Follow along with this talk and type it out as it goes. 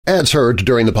Ads heard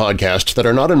during the podcast that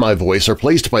are not in my voice are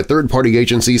placed by third-party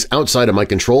agencies outside of my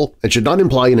control and should not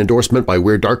imply an endorsement by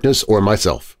Weird Darkness or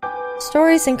myself.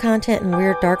 Stories and content in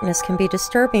Weird Darkness can be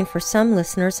disturbing for some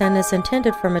listeners and is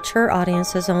intended for mature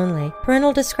audiences only.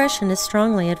 Parental discretion is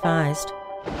strongly advised.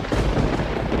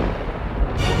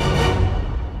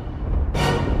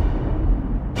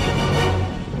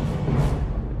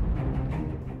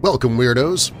 Welcome,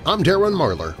 Weirdos! I'm Darren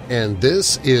Marlar, and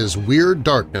this is Weird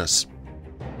Darkness.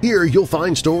 Here you'll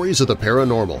find stories of the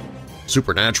paranormal,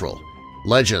 supernatural,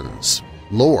 legends,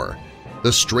 lore,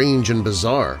 the strange and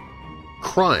bizarre,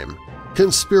 crime,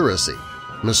 conspiracy,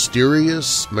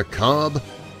 mysterious, macabre,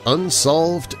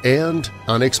 unsolved, and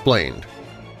unexplained.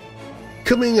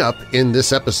 Coming up in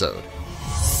this episode.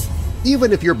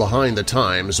 Even if you're behind the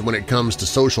times when it comes to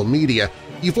social media,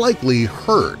 you've likely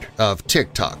heard of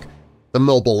TikTok, the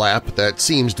mobile app that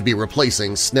seems to be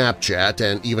replacing Snapchat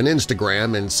and even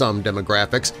Instagram in some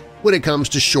demographics when it comes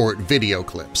to short video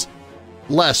clips.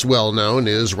 Less well-known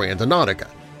is Randonautica,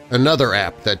 another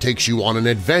app that takes you on an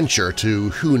adventure to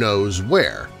who knows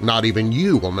where. Not even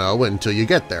you will know until you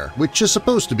get there, which is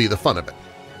supposed to be the fun of it.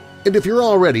 And if you're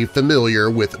already familiar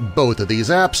with both of these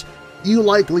apps, you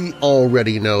likely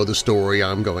already know the story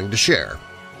I'm going to share.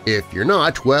 If you're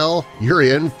not, well, you're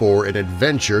in for an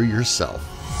adventure yourself.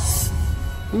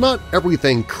 Not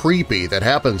everything creepy that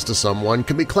happens to someone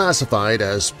can be classified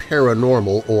as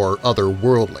paranormal or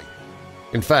otherworldly.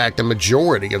 In fact, a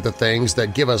majority of the things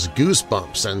that give us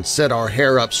goosebumps and set our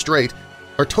hair up straight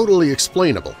are totally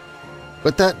explainable.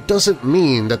 But that doesn't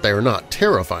mean that they are not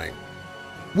terrifying.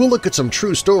 We'll look at some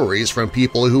true stories from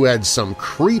people who had some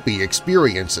creepy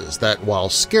experiences that, while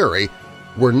scary,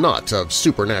 were not of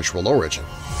supernatural origin.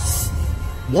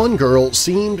 One girl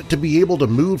seemed to be able to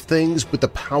move things with the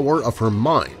power of her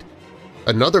mind.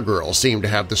 Another girl seemed to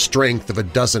have the strength of a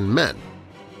dozen men.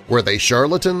 Were they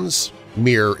charlatans,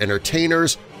 mere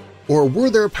entertainers, or were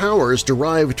their powers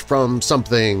derived from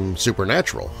something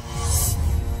supernatural?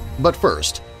 But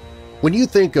first, when you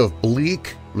think of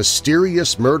bleak,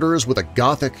 mysterious murders with a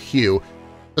Gothic hue,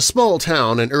 a small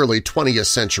town in early 20th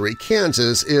century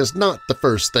Kansas is not the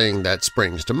first thing that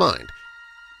springs to mind.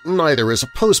 Neither is a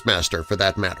postmaster, for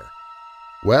that matter.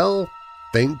 Well,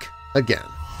 think again.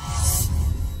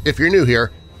 If you're new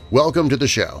here, welcome to the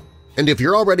show. And if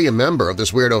you're already a member of this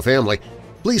weirdo family,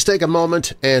 please take a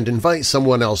moment and invite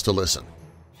someone else to listen.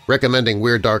 Recommending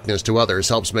Weird Darkness to others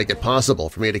helps make it possible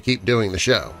for me to keep doing the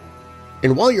show.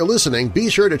 And while you're listening, be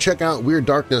sure to check out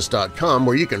WeirdDarkness.com,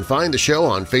 where you can find the show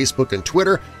on Facebook and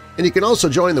Twitter, and you can also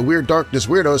join the Weird Darkness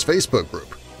Weirdos Facebook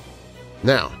group.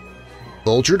 Now,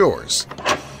 bolt your doors,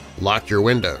 lock your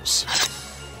windows,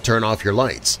 turn off your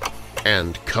lights,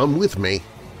 and come with me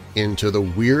into the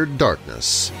Weird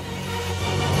Darkness.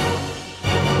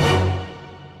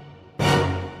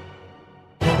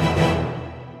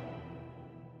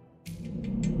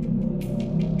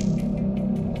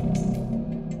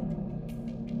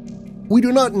 We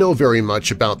do not know very much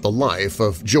about the life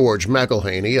of George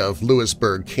McElHenny of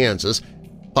Lewisburg, Kansas,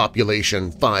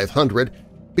 population 500,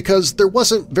 because there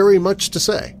wasn't very much to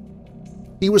say.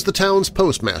 He was the town's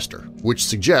postmaster, which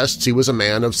suggests he was a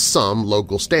man of some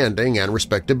local standing and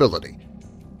respectability.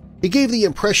 He gave the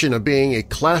impression of being a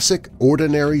classic,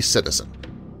 ordinary citizen,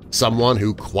 someone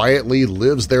who quietly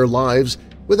lives their lives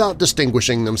without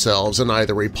distinguishing themselves in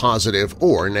either a positive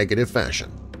or negative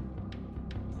fashion.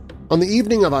 On the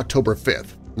evening of October 5,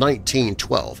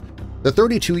 1912, the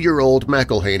 32-year-old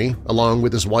McElHenny, along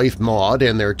with his wife Maud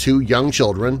and their two young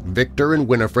children, Victor and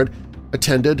Winifred,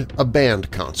 attended a band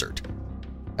concert.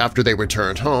 After they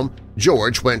returned home,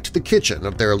 George went to the kitchen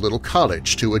of their little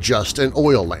cottage to adjust an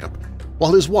oil lamp,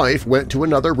 while his wife went to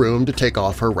another room to take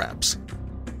off her wraps.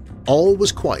 All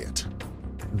was quiet.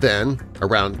 Then,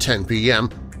 around 10 p.m.,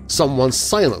 someone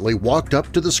silently walked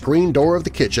up to the screen door of the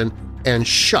kitchen and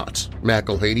shot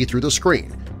McElHenny through the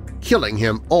screen, killing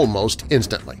him almost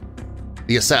instantly.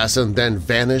 The assassin then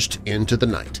vanished into the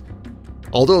night.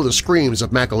 Although the screams of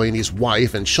McElHenny's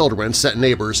wife and children sent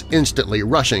neighbors instantly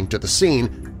rushing to the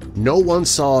scene, no one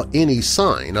saw any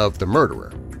sign of the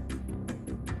murderer.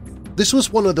 This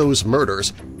was one of those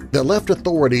murders that left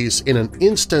authorities in an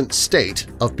instant state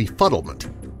of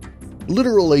befuddlement.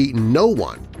 Literally no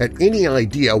one had any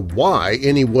idea why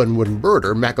anyone would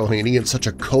murder McElHenny in such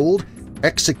a cold,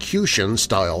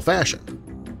 execution-style fashion.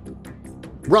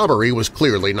 Robbery was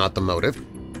clearly not the motive,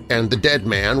 and the dead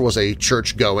man was a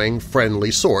church-going,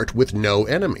 friendly sort with no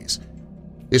enemies.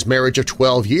 His marriage of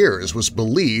 12 years was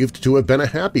believed to have been a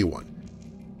happy one.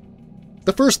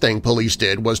 The first thing police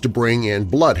did was to bring in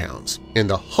bloodhounds in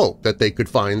the hope that they could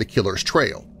find the killer's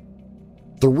trail.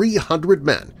 300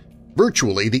 men,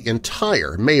 Virtually the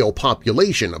entire male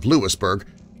population of Lewisburg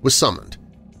was summoned.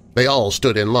 They all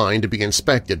stood in line to be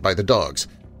inspected by the dogs.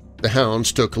 The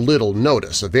hounds took little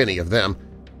notice of any of them.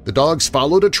 The dogs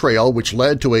followed a trail which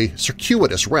led to a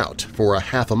circuitous route for a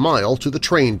half a mile to the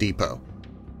train depot.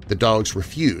 The dogs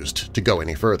refused to go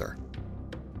any further.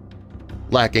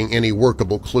 Lacking any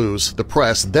workable clues, the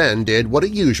press then did what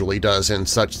it usually does in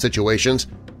such situations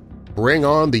 – bring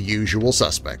on the usual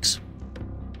suspects.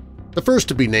 The first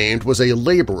to be named was a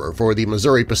laborer for the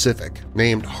Missouri Pacific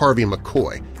named Harvey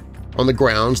McCoy, on the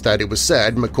grounds that it was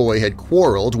said McCoy had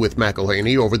quarreled with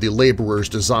McElhenny over the laborer's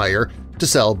desire to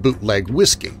sell bootleg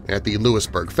whiskey at the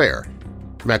Lewisburg Fair.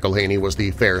 McElhenny was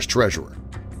the fair's treasurer.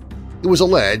 It was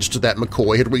alleged that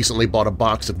McCoy had recently bought a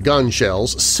box of gun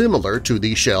shells similar to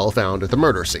the shell found at the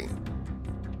murder scene.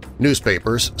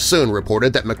 Newspapers soon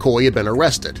reported that McCoy had been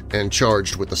arrested and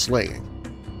charged with the slaying.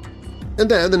 And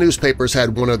then the newspapers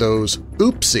had one of those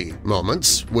oopsie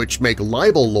moments which make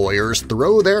libel lawyers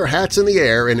throw their hats in the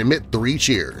air and emit 3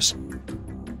 cheers.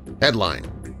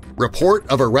 Headline: Report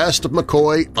of Arrest of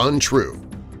McCoy Untrue.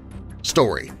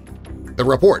 Story: The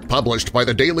report published by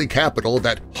the Daily Capital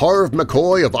that Harv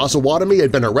McCoy of Osawatomie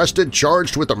had been arrested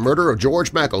charged with the murder of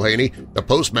George McElhenny, the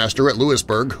postmaster at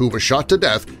Lewisburg who was shot to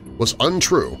death, was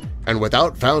untrue and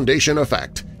without foundation of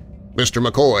fact. Mr.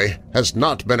 McCoy has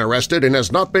not been arrested and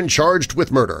has not been charged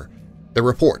with murder. The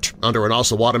report, under an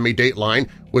Osawatomie dateline,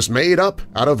 was made up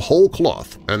out of whole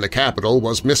cloth, and the Capital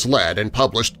was misled and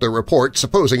published the report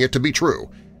supposing it to be true.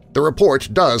 The report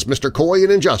does Mr. Coy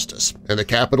an injustice, and the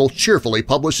Capital cheerfully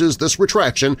publishes this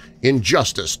retraction in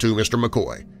justice to Mr.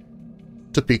 McCoy.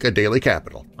 Topeka Daily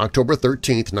Capital, October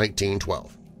 13,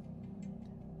 1912.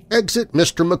 Exit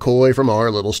Mr. McCoy from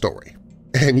our little story.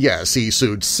 And yes, he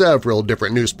sued several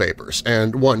different newspapers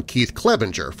and one Keith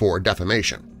Clevenger for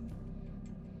defamation.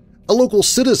 A local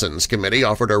citizens committee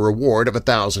offered a reward of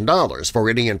 $1,000 for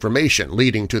any information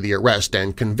leading to the arrest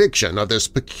and conviction of this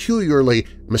peculiarly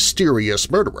mysterious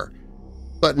murderer,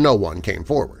 but no one came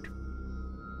forward.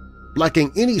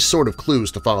 Lacking any sort of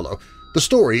clues to follow, the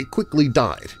story quickly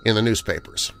died in the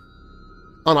newspapers.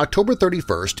 On October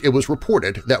 31st, it was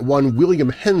reported that one William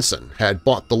Henson had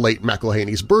bought the late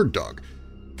McElhenny's bird dog,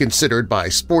 considered by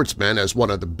sportsmen as one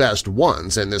of the best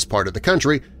ones in this part of the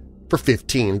country, for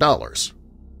 $15.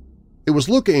 It was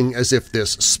looking as if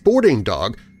this sporting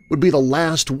dog would be the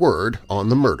last word on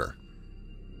the murder.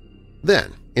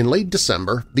 Then, in late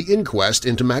December, the inquest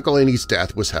into McElhenny's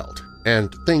death was held,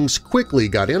 and things quickly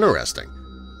got interesting.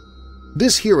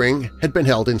 This hearing had been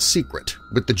held in secret,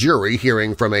 with the jury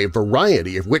hearing from a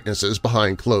variety of witnesses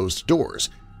behind closed doors.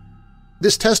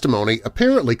 This testimony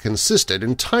apparently consisted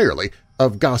entirely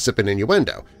of gossip and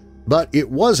innuendo, but it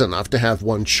was enough to have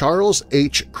one Charles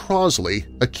H. Crosley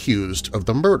accused of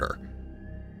the murder.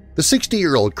 The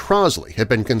 60-year-old Crosley had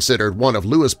been considered one of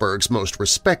Lewisburg's most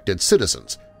respected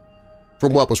citizens.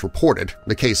 From what was reported,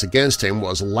 the case against him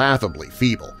was laughably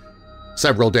feeble.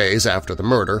 Several days after the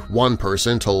murder, one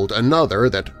person told another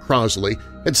that Crosley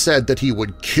had said that he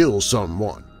would kill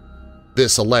someone.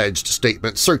 This alleged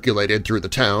statement circulated through the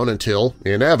town until,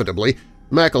 inevitably,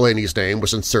 McElhenny's name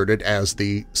was inserted as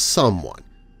the someone.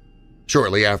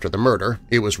 Shortly after the murder,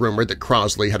 it was rumored that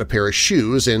Crosley had a pair of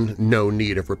shoes in no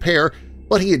need of repair,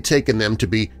 but he had taken them to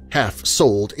be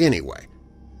half-soled anyway.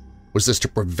 Was this to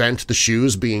prevent the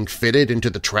shoes being fitted into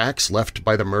the tracks left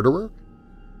by the murderer?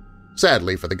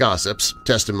 Sadly for the gossips,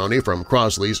 testimony from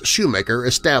Crosley's shoemaker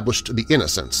established the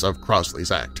innocence of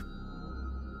Crosley's act.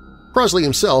 Crosley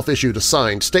himself issued a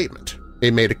signed statement.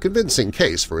 He made a convincing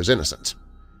case for his innocence.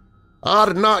 "I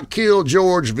did not kill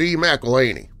George V.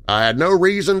 McElhenny. I had no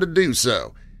reason to do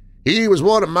so. He was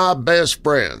one of my best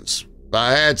friends. If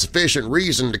I had sufficient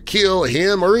reason to kill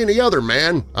him or any other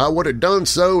man, I would have done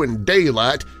so in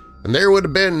daylight, and there would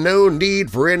have been no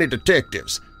need for any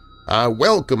detectives. I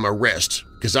welcome arrest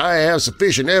because I have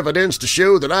sufficient evidence to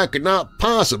show that I could not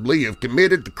possibly have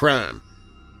committed the crime.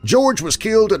 George was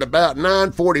killed at about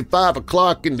 9:45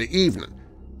 o'clock in the evening.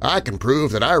 I can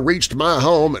prove that I reached my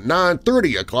home at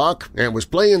 9:30 o'clock and was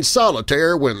playing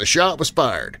solitaire when the shot was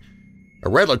fired. A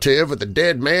relative of the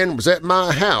dead man was at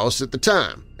my house at the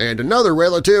time, and another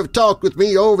relative talked with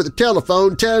me over the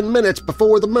telephone 10 minutes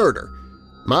before the murder.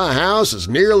 My house is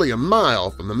nearly a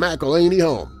mile from the McElhenny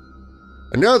home.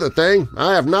 Another thing,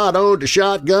 I have not owned a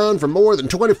shotgun for more than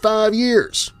 25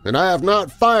 years, and I have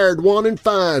not fired one in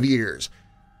 5 years.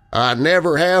 I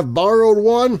never have borrowed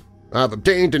one. I've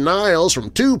obtained denials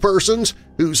from 2 persons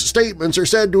whose statements are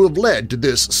said to have led to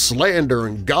this slander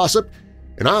and gossip,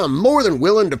 and I am more than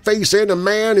willing to face any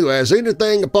man who has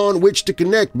anything upon which to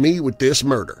connect me with this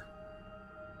murder."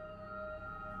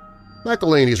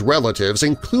 McElhaney's relatives,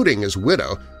 including his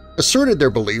widow, asserted their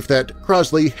belief that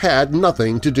Crosley had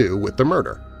nothing to do with the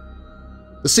murder.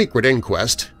 The secret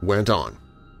inquest went on,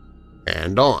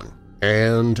 and on,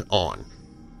 and on.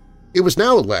 It was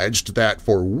now alleged that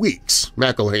for weeks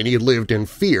McElhaney lived in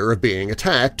fear of being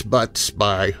attacked, but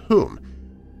by whom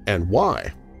and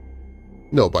why?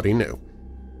 Nobody knew.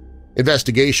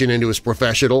 Investigation into his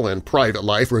professional and private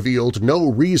life revealed no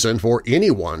reason for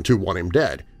anyone to want him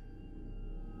dead.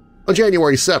 On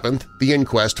January 7th, the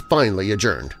inquest finally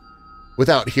adjourned,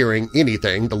 without hearing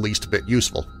anything the least bit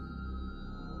useful.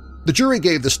 The jury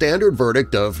gave the standard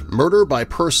verdict of murder by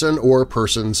person or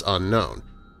persons unknown.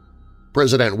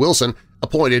 President Wilson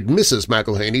appointed Mrs.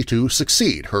 McElhaney to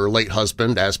succeed her late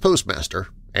husband as postmaster,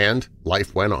 and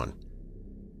life went on.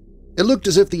 It looked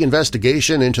as if the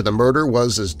investigation into the murder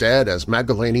was as dead as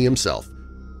McElhaney himself.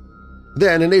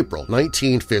 Then in April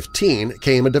 1915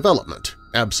 came a development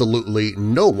absolutely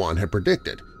no one had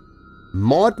predicted.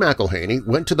 Maud McElhaney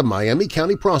went to the Miami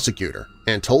County prosecutor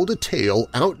and told a tale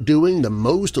outdoing the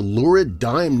most lurid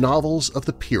dime novels of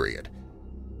the period.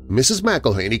 Mrs.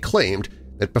 McElhaney claimed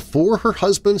that before her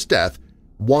husband's death,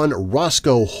 one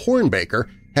Roscoe Hornbaker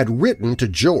had written to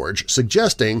George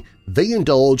suggesting they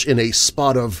indulge in a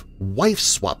spot of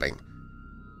wife-swapping.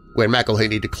 When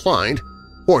McElhaney declined,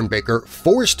 Hornbaker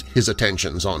forced his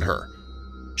attentions on her.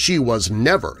 She was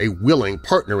never a willing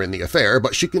partner in the affair,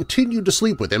 but she continued to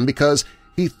sleep with him because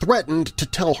he threatened to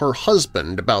tell her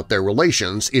husband about their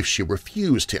relations if she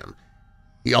refused him.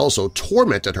 He also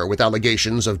tormented her with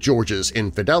allegations of George's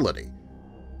infidelity.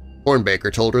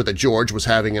 Hornbaker told her that George was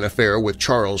having an affair with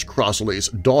Charles Crosley's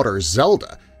daughter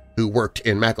Zelda, who worked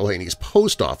in McElhaney's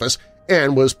post office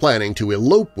and was planning to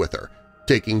elope with her,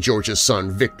 taking George's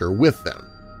son Victor with them.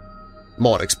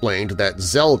 Maud explained that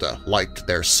Zelda liked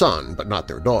their son but not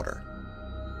their daughter.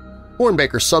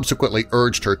 Hornbaker subsequently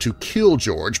urged her to kill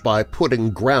George by putting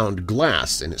ground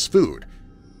glass in his food.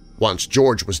 Once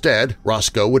George was dead,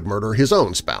 Roscoe would murder his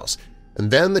own spouse, and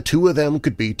then the two of them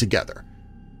could be together.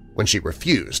 When she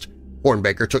refused,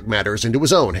 Hornbaker took matters into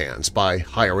his own hands by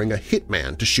hiring a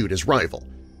hitman to shoot his rival.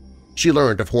 She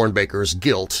learned of Hornbaker's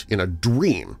guilt in a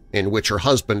dream in which her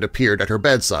husband appeared at her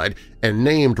bedside and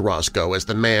named Roscoe as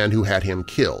the man who had him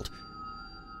killed.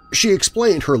 She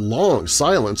explained her long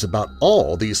silence about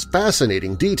all these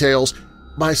fascinating details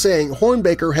by saying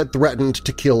Hornbaker had threatened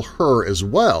to kill her as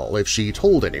well if she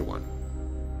told anyone.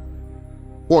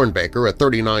 Hornbaker, a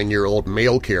 39-year-old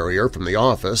mail carrier from the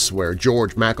office where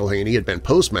George McElhaney had been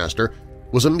postmaster,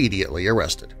 was immediately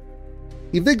arrested.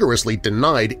 He vigorously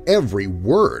denied every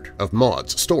word of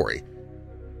Maud's story.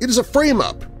 "It is a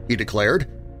frame-up," he declared.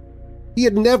 He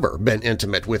had never been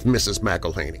intimate with Mrs.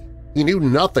 McElhaney. He knew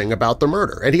nothing about the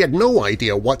murder, and he had no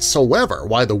idea whatsoever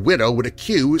why the widow would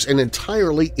accuse an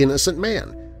entirely innocent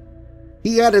man.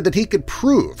 He added that he could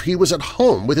prove he was at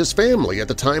home with his family at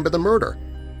the time of the murder.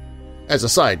 As a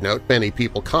side note, many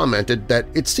people commented that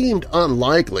it seemed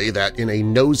unlikely that in a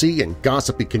nosy and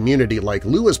gossipy community like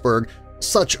Lewisburg,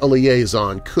 such a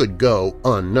liaison could go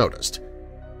unnoticed.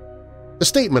 The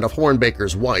statement of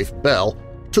Hornbaker's wife, Belle,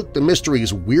 took the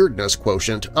mystery's weirdness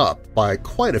quotient up by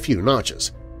quite a few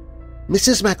notches.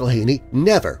 "Mrs. McElhaney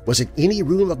never was in any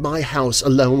room of my house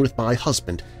alone with my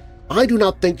husband. I do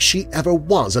not think she ever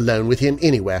was alone with him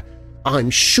anywhere.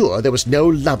 I'm sure there was no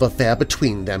love affair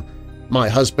between them. My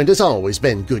husband has always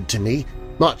been good to me,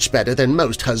 much better than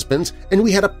most husbands, and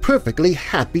we had a perfectly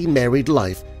happy married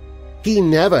life. He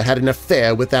never had an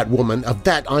affair with that woman, of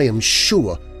that I am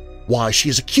sure. Why she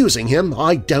is accusing him,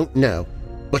 I don't know.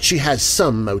 But she has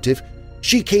some motive.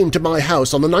 She came to my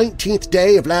house on the 19th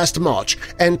day of last March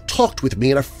and talked with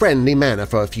me in a friendly manner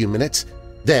for a few minutes.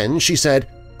 Then she said,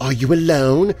 'Are you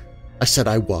alone?' I said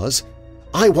I was.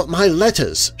 'I want my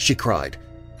letters,' she cried.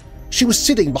 She was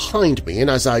sitting behind me, and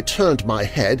as I turned my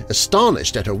head,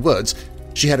 astonished at her words,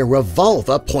 she had a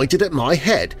revolver pointed at my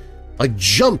head. I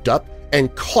jumped up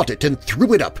and caught it and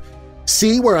threw it up.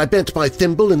 See where I bent my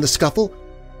thimble in the scuffle?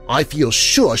 I feel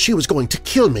sure she was going to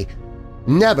kill me.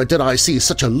 Never did I see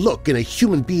such a look in a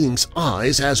human being's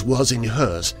eyes as was in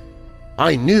hers.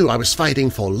 I knew I was fighting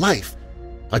for life.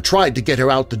 I tried to get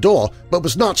her out the door, but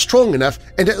was not strong enough,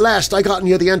 and at last I got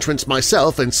near the entrance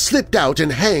myself and slipped out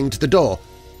and hanged the door.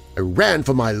 I ran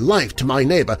for my life to my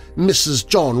neighbor, Mrs.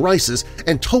 John Rice's,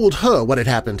 and told her what had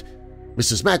happened.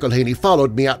 Mrs. McElhaney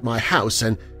followed me out my house,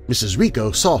 and Mrs.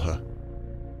 Rico saw her."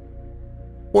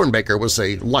 Hornbaker was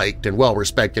a liked and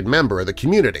well-respected member of the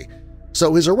community,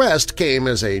 so his arrest came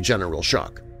as a general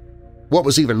shock. What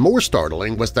was even more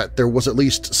startling was that there was at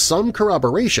least some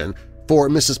corroboration for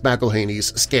Mrs.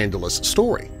 McElhaney's scandalous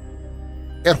story.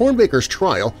 At Hornbaker's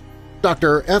trial,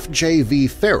 Dr. F.J.V.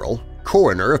 Farrell,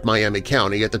 coroner of Miami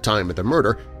County at the time of the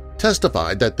murder,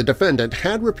 testified that the defendant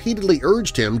had repeatedly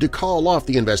urged him to call off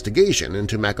the investigation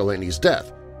into McElhenny's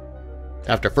death.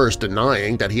 After first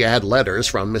denying that he had letters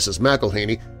from Mrs.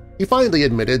 McElhenny, he finally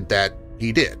admitted that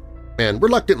he did, and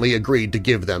reluctantly agreed to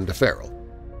give them to Farrell.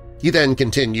 He then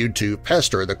continued to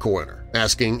pester the coroner,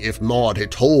 asking if Maud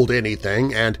had told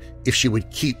anything and if she would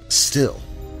keep still.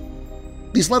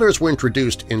 These letters were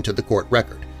introduced into the court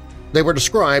record. They were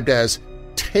described as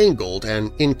tangled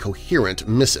and incoherent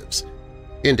missives,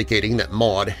 indicating that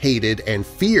Maud hated and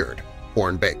feared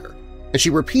Hornbaker, and she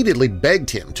repeatedly begged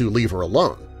him to leave her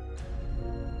alone.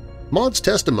 Maud's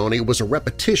testimony was a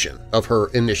repetition of her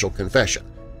initial confession.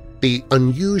 The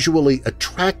unusually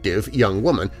attractive young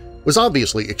woman was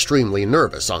obviously extremely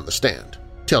nervous on the stand,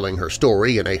 telling her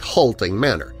story in a halting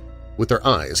manner, with her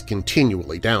eyes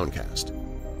continually downcast.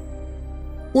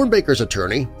 Hornbaker's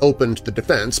attorney opened the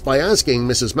defense by asking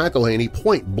Mrs. McElhenny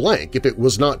point-blank if it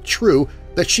was not true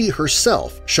that she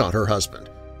herself shot her husband.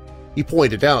 He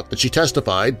pointed out that she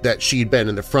testified that she'd been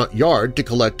in the front yard to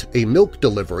collect a milk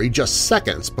delivery just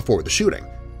seconds before the shooting.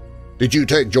 "Did you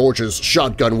take George's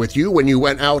shotgun with you when you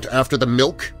went out after the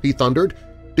milk?" he thundered.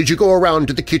 "Did you go around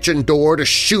to the kitchen door to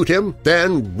shoot him,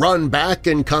 then run back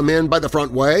and come in by the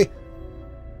front way?"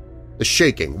 The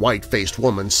shaking, white-faced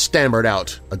woman stammered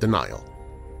out a denial.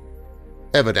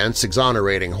 Evidence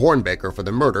exonerating Hornbaker for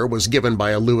the murder was given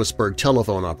by a Lewisburg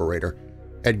telephone operator,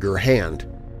 Edgar Hand.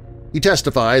 He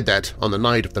testified that on the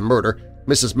night of the murder,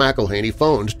 Mrs. McElhenny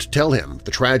phoned to tell him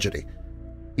the tragedy.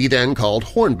 He then called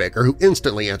Hornbaker, who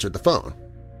instantly answered the phone.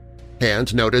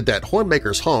 Hand noted that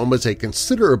Hornbaker's home was a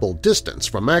considerable distance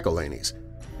from McElhenny's.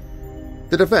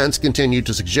 The defense continued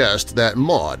to suggest that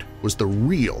Maud was the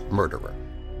real murderer.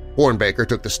 Hornbaker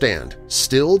took the stand,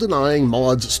 still denying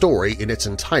Maud's story in its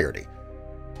entirety.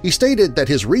 He stated that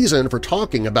his reason for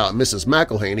talking about Mrs.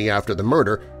 McElhenny after the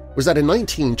murder was that in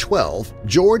 1912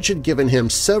 George had given him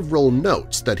several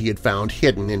notes that he had found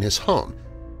hidden in his home.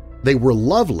 They were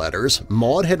love letters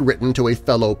Maud had written to a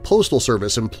fellow Postal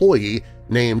Service employee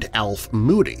named Alf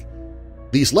Moody.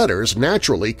 These letters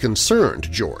naturally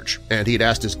concerned George, and he'd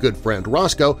asked his good friend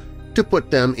Roscoe to put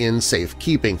them in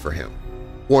safekeeping for him.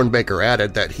 Hornbaker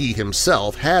added that he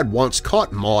himself had once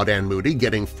caught Maud and Moody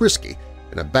getting frisky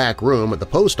in a back room at the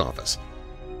post office.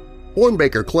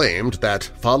 Hornbaker claimed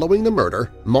that following the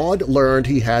murder, Maud learned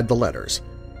he had the letters.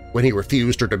 When he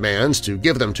refused her demands to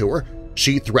give them to her,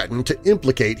 she threatened to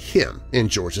implicate him in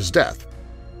George's death.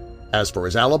 As for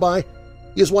his alibi,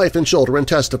 his wife and children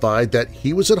testified that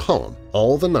he was at home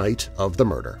all the night of the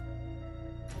murder.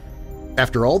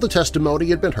 After all the testimony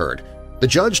had been heard, the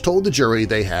judge told the jury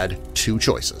they had two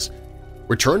choices: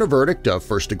 return a verdict of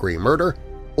first-degree murder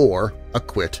or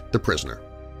acquit the prisoner.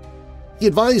 He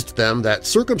advised them that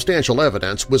circumstantial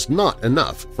evidence was not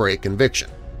enough for a conviction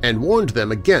and warned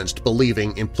them against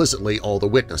believing implicitly all the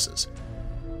witnesses.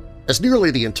 As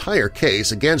nearly the entire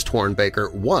case against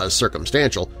Hornbaker was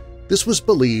circumstantial, this was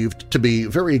believed to be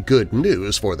very good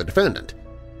news for the defendant.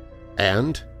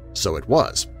 And so it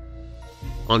was.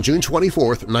 On June 24,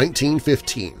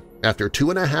 1915, after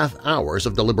 2.5 hours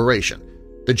of deliberation,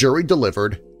 the jury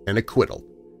delivered an acquittal.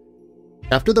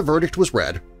 After the verdict was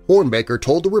read, Hornbaker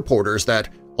told the reporters that,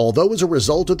 although as a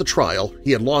result of the trial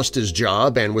he had lost his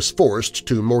job and was forced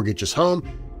to mortgage his home,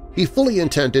 he fully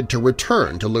intended to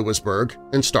return to Lewisburg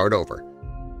and start over.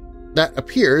 That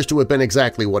appears to have been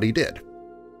exactly what he did.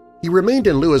 He remained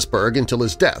in Lewisburg until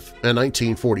his death in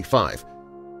 1945.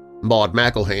 Maud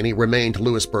McElhenny remained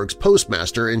Lewisburg's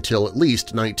postmaster until at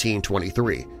least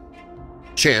 1923.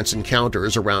 Chance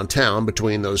encounters around town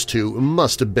between those two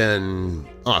must have been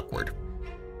awkward.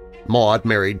 Maud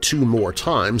married 2 more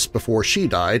times before she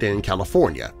died in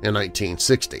California in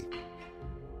 1960.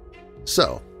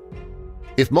 So,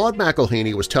 if Maud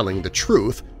McElhenny was telling the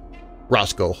truth,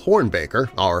 Roscoe Hornbaker,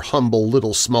 our humble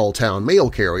little small-town mail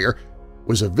carrier,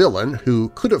 was a villain who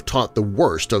could have taught the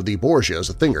worst of the Borgias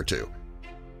a thing or two.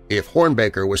 If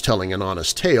Hornbaker was telling an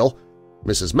honest tale,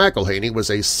 Mrs. McElhenny was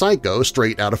a psycho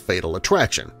straight out of Fatal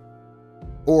Attraction.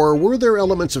 Or were there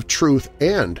elements of truth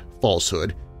and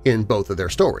falsehood in both of their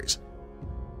stories?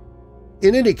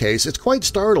 In any case, it's quite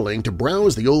startling to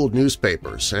browse the old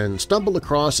newspapers and stumble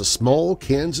across a small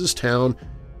Kansas town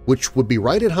which would be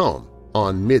right at home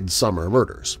on Midsummer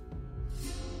Murders.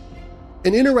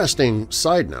 An interesting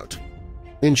side note: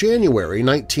 in January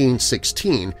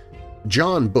 1916,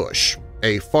 John Bush,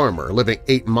 a farmer living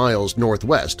 8 miles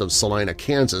northwest of Salina,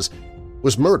 Kansas,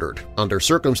 was murdered under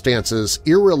circumstances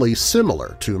eerily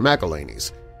similar to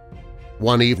McElhenny's.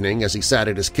 One evening, as he sat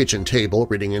at his kitchen table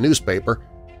reading a newspaper,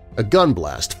 a gun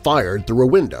blast fired through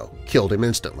a window killed him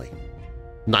instantly.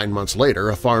 9 months later,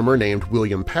 a farmer named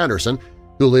William Patterson,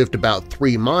 who lived about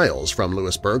 3 miles from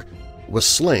Lewisburg, was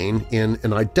slain in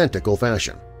an identical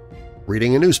fashion,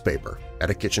 reading a newspaper at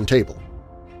a kitchen table.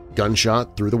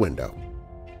 Gunshot through the window.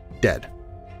 Dead.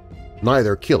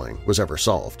 Neither killing was ever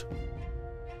solved.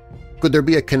 Could there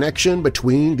be a connection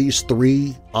between these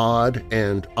 3 odd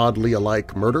and oddly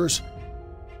alike murders?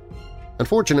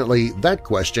 Unfortunately, that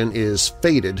question is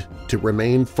fated to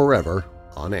remain forever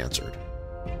unanswered.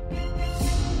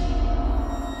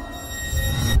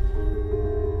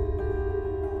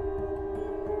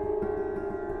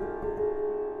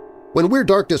 When Weird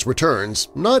Darkness returns,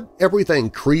 not everything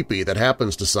creepy that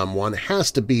happens to someone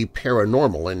has to be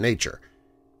paranormal in nature.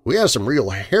 We have some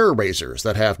real hair-raisers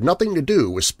that have nothing to do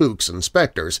with spooks and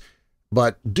specters,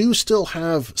 but do still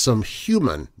have some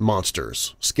human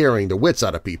monsters scaring the wits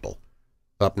out of people.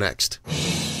 Up next.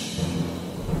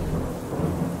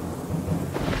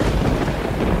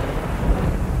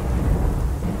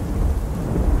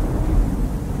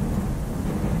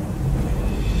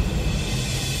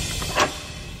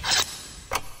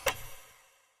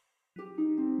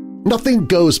 Nothing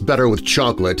goes better with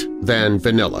chocolate than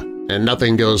vanilla, and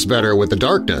nothing goes better with the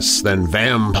darkness than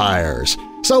vampires.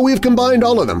 So we've combined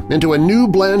all of them into a new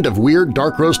blend of weird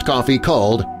dark roast coffee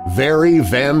called Very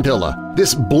Vampilla.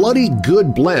 This bloody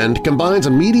good blend combines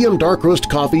a medium dark roast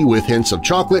coffee with hints of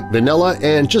chocolate, vanilla,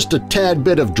 and just a tad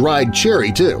bit of dried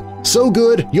cherry, too. So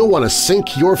good, you'll want to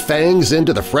sink your fangs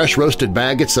into the fresh roasted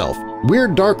bag itself.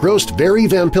 Weird Dark Roast Very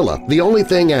Vampilla. The only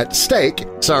thing at stake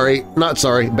 –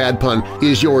 bad pun –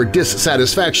 is your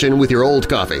dissatisfaction with your old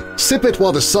coffee. Sip it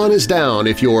while the sun is down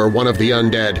if you're one of the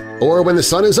undead, or when the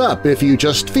sun is up if you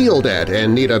just feel dead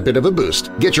and need a bit of a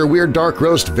boost. Get your Weird Dark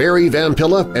Roast Very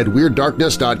Vampilla at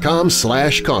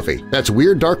WeirdDarkness.com/coffee. That's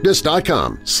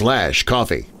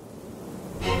WeirdDarkness.com/coffee.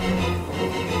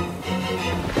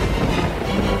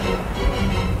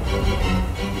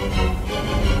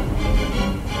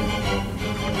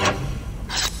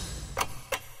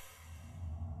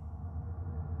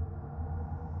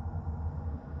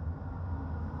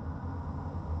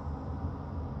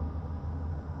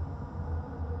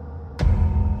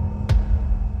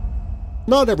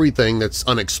 Not everything that's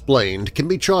unexplained can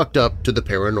be chalked up to the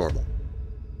paranormal.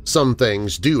 Some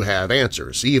things do have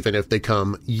answers, even if they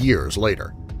come years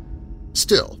later.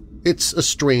 Still, it's a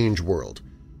strange world.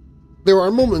 There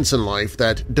are moments in life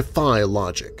that defy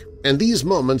logic, and these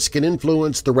moments can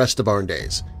influence the rest of our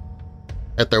days.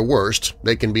 At their worst,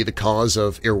 they can be the cause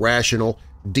of irrational,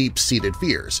 deep-seated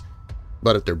fears,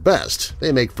 but at their best,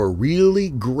 they make for really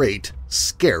great,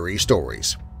 scary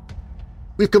stories.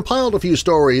 We've compiled a few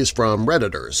stories from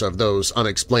Redditors of those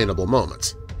unexplainable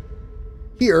moments.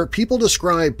 Here, people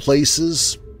describe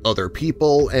places, other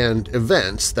people, and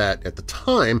events that, at the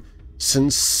time,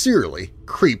 sincerely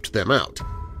creeped them out.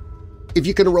 If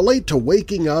you can relate to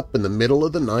waking up in the middle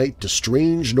of the night to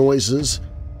strange noises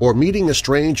or meeting a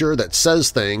stranger that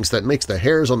says things that makes the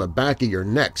hairs on the back of your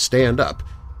neck stand up,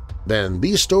 then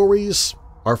these stories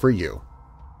are for you.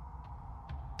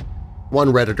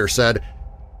 One Redditor said,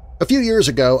 "A few years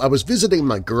ago, I was visiting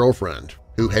my girlfriend,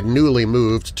 who had newly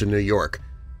moved to New York.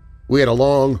 We had a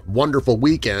long, wonderful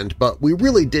weekend, but we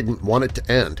really didn't want it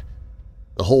to end.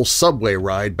 The whole subway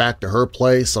ride back to her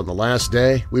place on the last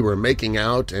day, we were making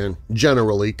out and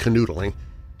generally canoodling.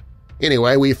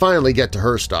 Anyway, we finally get to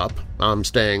her stop. I'm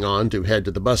staying on to head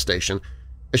to the bus station.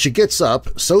 As she gets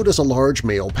up, so does a large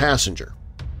male passenger.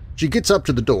 She gets up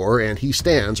to the door and he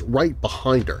stands right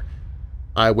behind her.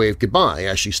 I wave goodbye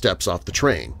as she steps off the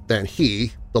train. Then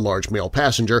he, the large male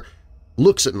passenger,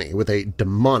 looks at me with a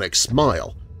demonic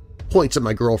smile, points at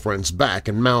my girlfriend's back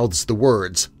and mouths the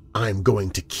words, 'I'm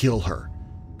going to kill her.'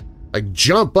 I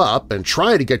jump up and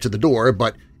try to get to the door,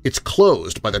 but it's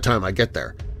closed by the time I get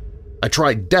there. I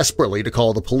try desperately to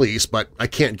call the police, but I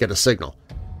can't get a signal.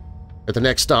 At the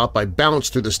next stop, I bounce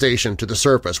through the station to the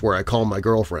surface where I call my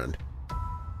girlfriend.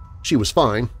 She was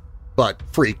fine, but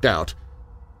freaked out.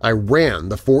 I ran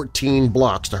the 14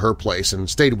 blocks to her place and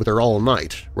stayed with her all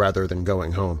night rather than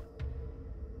going home."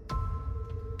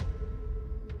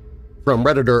 From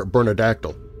Redditor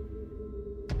Bernadactyl.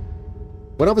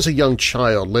 When I was a young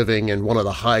child living in one of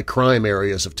the high-crime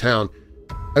areas of town,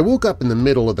 I woke up in the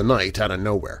middle of the night out of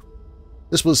nowhere.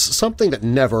 This was something that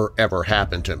never ever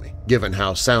happened to me, given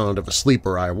how sound of a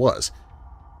sleeper I was.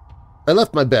 I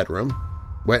left my bedroom,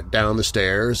 went down the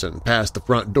stairs, and past the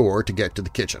front door to get to the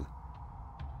kitchen.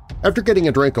 After getting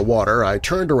a drink of water, I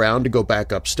turned around to go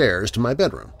back upstairs to my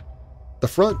bedroom. The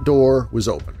front door was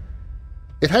open.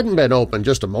 It hadn't been open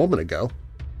just a moment ago.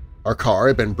 Our car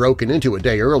had been broken into a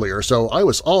day earlier, so I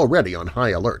was already on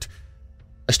high alert.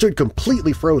 I stood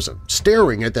completely frozen,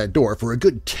 staring at that door for a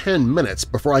good 10 minutes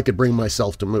before I could bring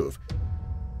myself to move.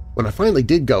 When I finally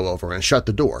did go over and shut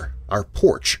the door, our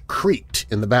porch creaked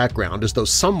in the background as though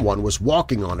someone was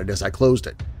walking on it as I closed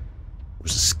it. It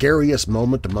was the scariest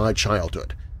moment of my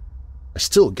childhood. I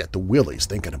still get the willies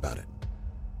thinking about it.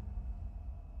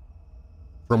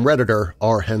 From Redditor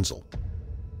R. Hensel.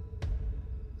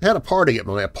 I had a party at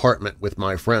my apartment with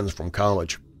my friends from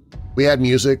college. We had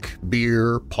music,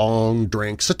 beer, pong,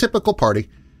 drinks, a typical party.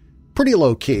 Pretty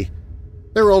low-key.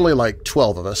 There were only like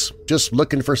 12 of us, just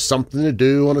looking for something to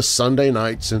do on a Sunday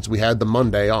night since we had the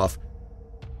Monday off.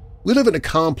 We live in a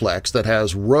complex that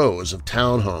has rows of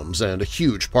townhomes and a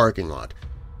huge parking lot.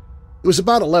 It was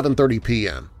about 11:30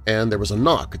 p.m., and there was a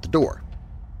knock at the door.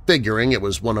 Figuring it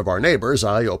was one of our neighbors,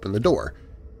 I opened the door.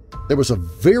 There was a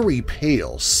very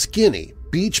pale, skinny,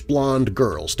 beach-blonde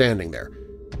girl standing there.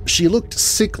 She looked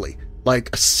sickly, like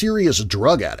a serious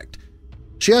drug addict.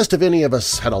 She asked if any of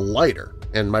us had a lighter,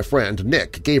 and my friend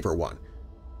Nick gave her one.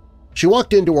 She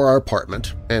walked into our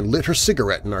apartment and lit her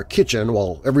cigarette in our kitchen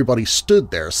while everybody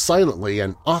stood there silently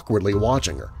and awkwardly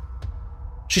watching her.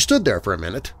 She stood there for a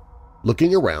minute,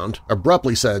 looking around,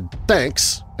 abruptly said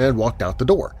 "thanks" and walked out the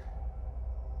door.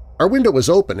 Our window was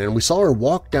open and we saw her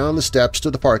walk down the steps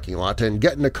to the parking lot and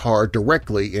get in a car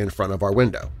directly in front of our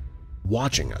window,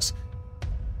 watching us.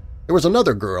 There was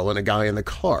another girl and a guy in the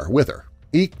car with her,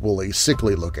 equally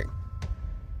sickly looking.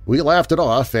 We laughed it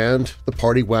off and the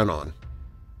party went on.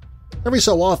 Every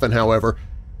so often, however,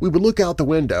 we would look out the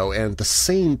window and the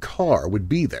same car would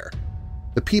be there.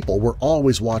 The people were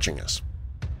always watching us.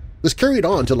 This carried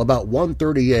on till about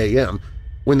 1:30 a.m.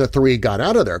 when the three got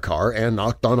out of their car and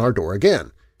knocked on our door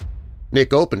again.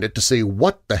 Nick opened it to see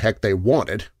what the heck they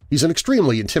wanted. He's an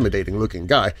extremely intimidating-looking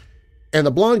guy. And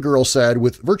the blonde girl said,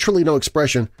 with virtually no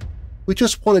expression, "We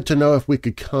just wanted to know if we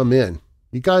could come in.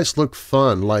 You guys look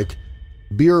fun, like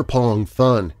beer pong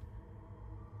fun."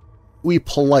 We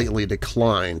politely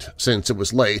declined since it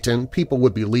was late and people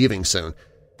would be leaving soon.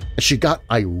 And she got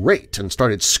irate and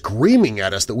started screaming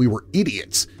at us that we were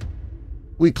idiots.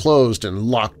 We closed and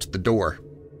locked the door.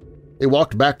 They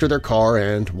walked back to their car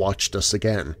and watched us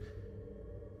again.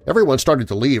 Everyone started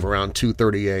to leave around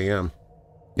 2:30 a.m.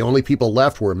 The only people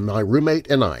left were my roommate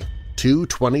and I, two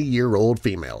 20-year-old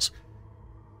females.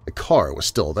 The car was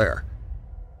still there,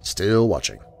 still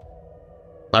watching.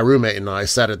 My roommate and I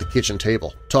sat at the kitchen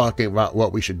table, talking about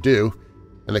what we should do,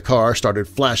 and the car started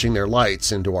flashing their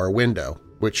lights into our window,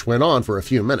 which went on for a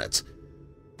few minutes.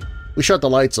 We shut the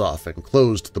lights off and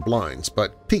closed the blinds,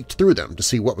 but peeked through them to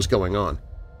see what was going on.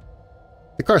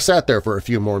 The car sat there for a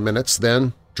few more minutes,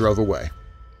 then drove away.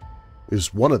 It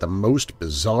was one of the most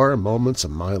bizarre moments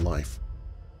of my life.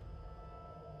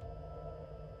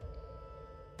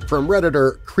 From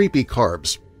Redditor Creepy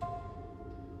Carbs.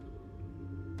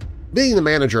 Being the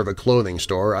manager of a clothing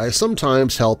store, I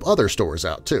sometimes help other stores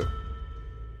out too.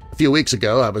 A few weeks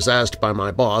ago, I was asked by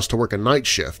my boss to work a night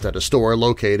shift at a store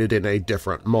located in a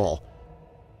different mall.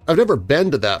 I've never been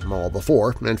to that mall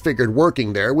before and figured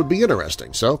working there would be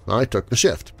interesting, so I took the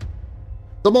shift.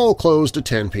 The mall closed at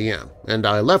 10 p.m., and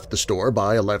I left the store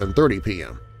by 11:30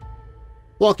 p.m.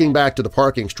 Walking back to the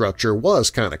parking structure was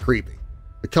kind of creepy.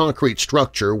 The concrete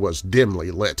structure was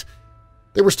dimly lit.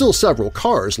 There were still several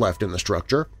cars left in the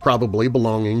structure, probably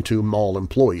belonging to mall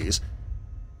employees.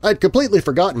 I'd completely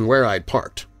forgotten where I'd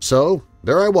parked, so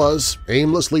there I was,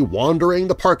 aimlessly wandering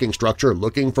the parking structure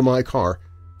looking for my car.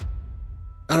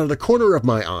 Out of the corner of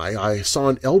my eye, I saw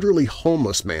an elderly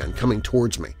homeless man coming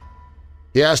towards me.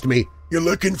 He asked me, "You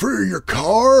looking for your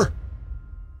car?"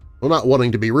 Well, not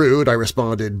wanting to be rude, I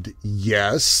responded,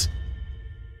 "Yes."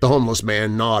 The homeless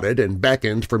man nodded and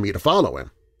beckoned for me to follow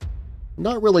him.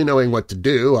 Not really knowing what to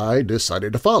do, I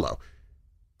decided to follow.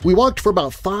 We walked for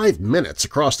about 5 minutes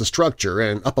across the structure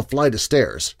and up a flight of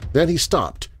stairs. Then he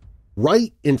stopped,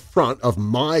 right in front of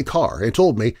my car, and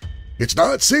told me, "It's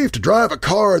not safe to drive a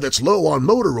car that's low on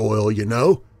motor oil, you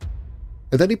know."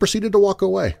 And then he proceeded to walk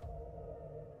away.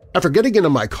 After getting into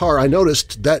my car, I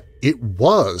noticed that it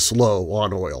was low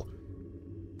on oil.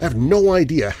 I have no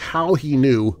idea how he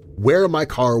knew where my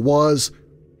car was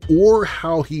or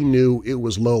how he knew it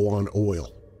was low on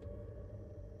oil.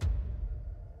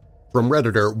 From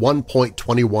Redditor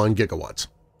 1.21 gigawatts.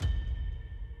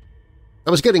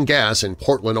 I was getting gas in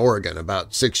Portland, Oregon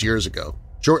about 6 years ago,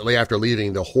 shortly after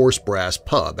leaving the Horse Brass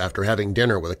pub after having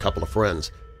dinner with a couple of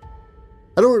friends.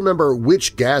 I don't remember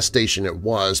which gas station it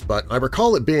was, but I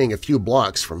recall it being a few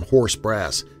blocks from Horse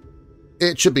Brass.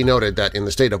 It should be noted that in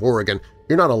the state of Oregon,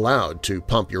 you're not allowed to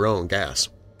pump your own gas.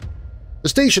 The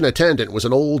station attendant was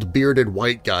an old, bearded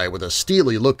white guy with a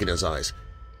steely look in his eyes.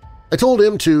 I told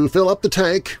him to fill up the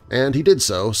tank, and he did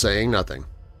so, saying nothing.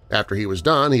 After he was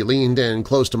done, he leaned in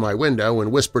close to my window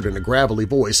and whispered in a gravelly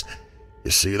voice,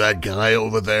 "You see that guy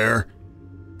over there?"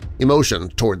 He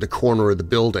motioned toward the corner of the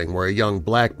building where a young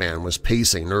black man was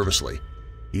pacing nervously.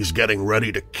 "He's getting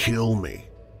ready to kill me."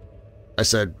 I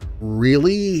said,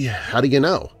 "Really? How do you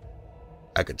know?"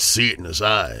 "I could see it in his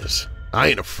eyes. I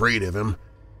ain't afraid of him.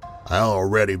 I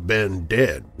already been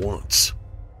dead once."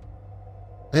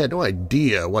 I had no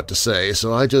idea what to say,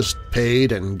 so I just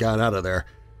paid and got out of there.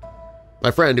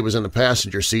 My friend who was in the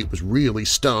passenger seat was really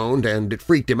stoned, and it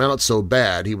freaked him out so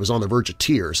bad he was on the verge of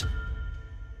tears.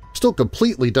 Still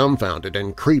completely dumbfounded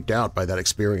and creeped out by that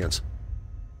experience.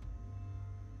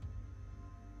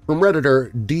 From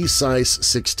Redditor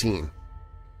DCice16.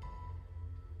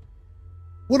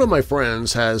 One of my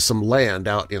friends has some land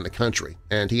out in the country,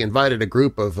 and he invited a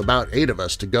group of about 8 of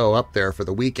us to go up there for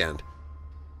the weekend.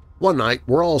 One night,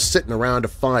 we're all sitting around a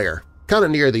fire, kind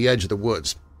of near the edge of the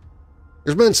woods.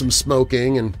 There's been some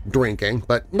smoking and drinking,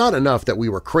 but not enough that we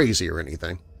were crazy or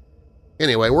anything.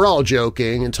 Anyway, we're all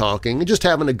joking and talking and just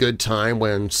having a good time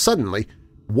when suddenly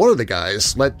one of the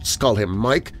guys, let's call him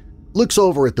Mike, looks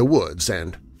over at the woods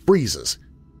and freezes.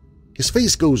 His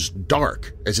face goes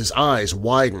dark as his eyes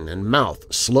widen and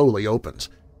mouth slowly opens.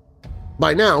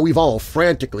 By now, we've all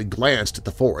frantically glanced at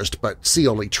the forest but see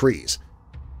only trees.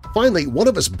 Finally, one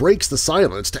of us breaks the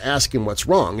silence to ask him what's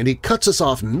wrong, and he cuts us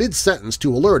off mid-sentence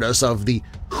to alert us of the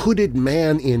hooded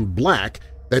man in black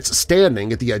that's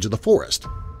standing at the edge of the forest.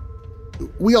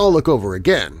 We all look over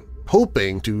again,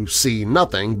 hoping to see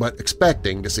nothing but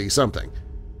expecting to see something.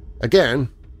 Again,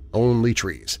 only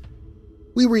trees.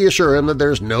 We reassure him that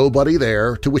there's nobody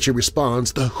there, to which he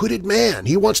responds, "The hooded man,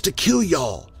 he wants to kill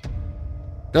y'all."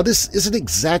 Now, this isn't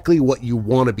exactly what you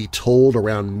want to be told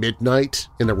around midnight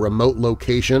in a remote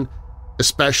location,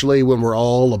 especially when we're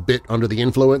all a bit under the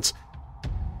influence.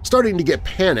 Starting to get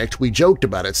panicked, we joked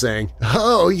about it, saying,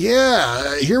 "Oh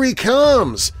yeah, here he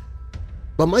comes!"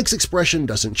 But Mike's expression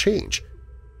doesn't change.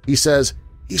 He says,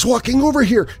 "He's walking over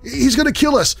here! He's going to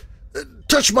kill us!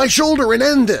 Touch my shoulder and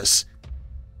end this!"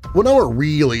 Well, now we're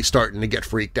really starting to get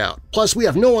freaked out. Plus, we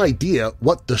have no idea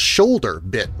what the shoulder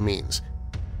bit means.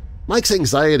 Mike's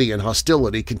anxiety and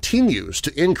hostility continues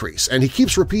to increase, and he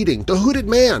keeps repeating, "The hooded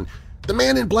man! The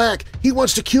man in black! He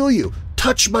wants to kill you!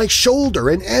 Touch my shoulder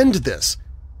and end this!"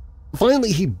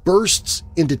 Finally, he bursts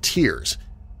into tears.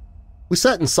 We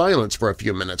sat in silence for a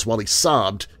few minutes while he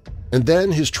sobbed, and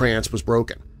then his trance was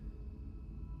broken.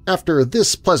 After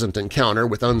this pleasant encounter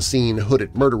with unseen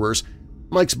hooded murderers,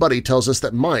 Mike's buddy tells us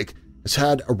that Mike has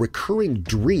had a recurring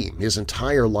dream his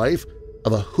entire life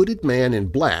of a hooded man in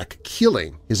black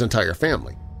killing his entire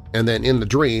family, and then in the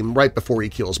dream, right before he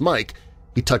kills Mike,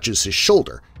 he touches his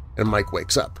shoulder and Mike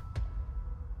wakes up.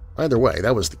 Either way,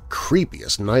 that was the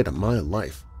creepiest night of my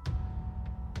life.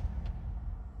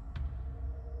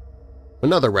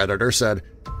 Another Redditor said,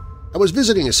 "I was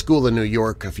visiting a school in New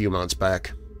York a few months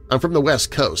back. I'm from the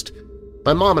West Coast.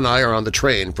 My mom and I are on the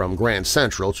train from Grand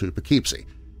Central to Poughkeepsie,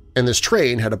 and this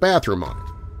train had a bathroom on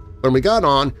it. When we got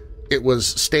on, it was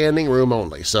standing room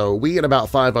only, so we and about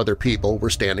 5 other people were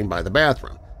standing by the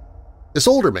bathroom. This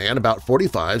older man, about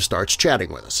 45, starts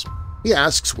chatting with us. He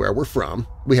asks where we're from,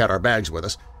 we had our bags with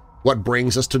us, what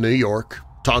brings us to New York,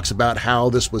 talks about how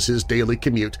this was his daily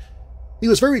commute. He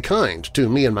was very kind to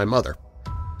me and my mother.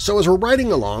 So as we're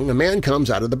riding along, a man comes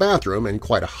out of the bathroom in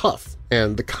quite a huff,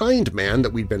 and the kind man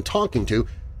that we'd been talking to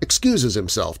excuses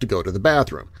himself to go to the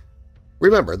bathroom.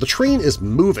 Remember, the train is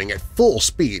moving at full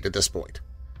speed at this point.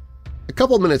 A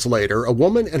couple minutes later, a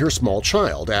woman and her small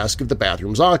child ask if the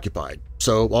bathroom's occupied,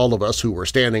 so all of us who were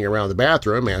standing around the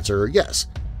bathroom answer yes.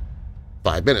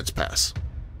 5 minutes pass.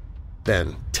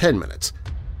 Then 10 minutes,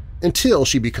 until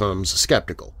she becomes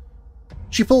skeptical.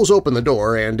 She pulls open the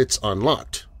door and it's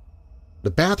unlocked. The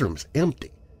bathroom's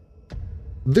empty.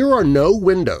 There are no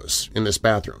windows in this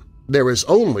bathroom. There is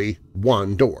only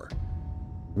one door.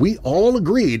 We all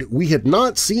agreed we had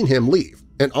not seen him leave,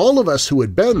 and all of us who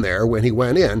had been there when he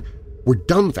went in were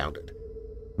dumbfounded.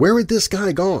 Where had this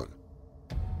guy gone?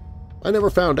 I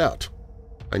never found out.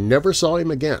 I never saw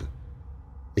him again.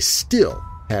 I still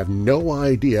have no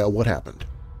idea what happened.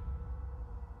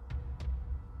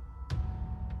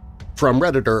 From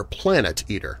Redditor Planet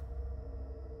Eater.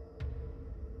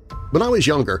 When I was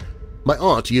younger, my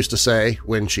aunt used to say,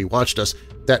 when she watched us,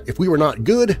 that if we were not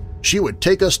good, she would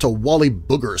take us to Wally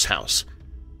Booger's house.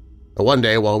 But one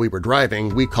day while we were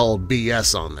driving, we called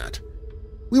BS on that.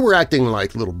 We were acting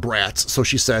like little brats, so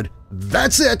she said,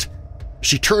 "That's it!"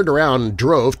 She turned around and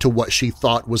drove to what she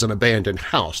thought was an abandoned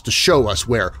house to show us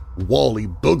where Wally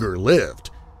Booger lived.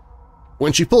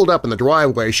 When she pulled up in the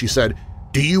driveway, she said,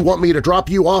 "Do you want me to drop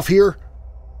you off here?"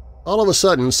 All of a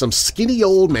sudden, some skinny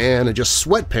old man in just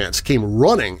sweatpants came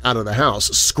running out of the house,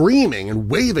 screaming and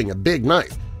waving a big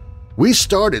knife. We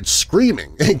started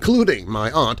screaming, including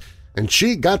my aunt, and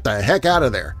she got the heck out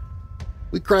of there.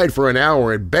 We cried for an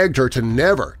hour and begged her to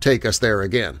never take us there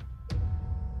again.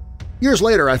 Years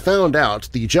later, I found out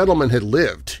the gentleman had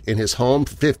lived in his home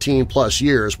for 15-plus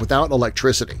years without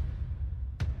electricity.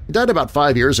 He died about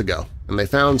 5 years ago, and they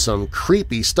found some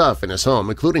creepy stuff in his home,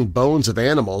 including bones of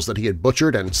animals that he had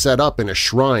butchered and set up in a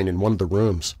shrine in one of the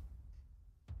rooms.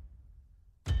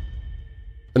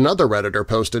 Another Redditor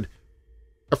posted,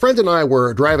 "A friend and I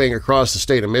were driving across the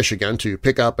state of Michigan to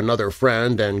pick up another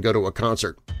friend and go to a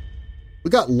concert. We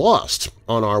got lost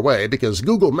on our way because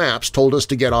Google Maps told us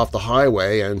to get off the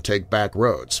highway and take back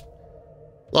roads.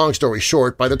 Long story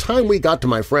short, by the time we got to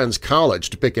my friend's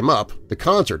college to pick him up, the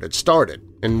concert had started,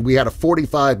 and we had a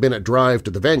 45-minute drive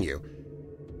to the venue.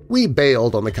 We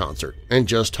bailed on the concert and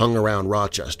just hung around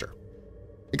Rochester.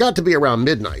 It got to be around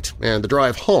midnight, and the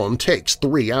drive home takes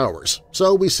 3 hours,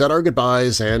 so we said our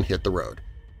goodbyes and hit the road.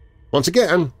 Once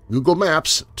again, Google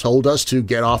Maps told us to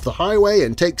get off the highway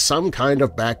and take some kind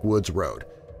of backwoods road.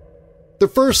 The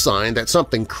first sign that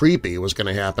something creepy was going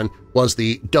to happen was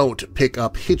the "Don't Pick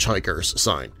Up Hitchhikers"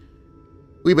 sign.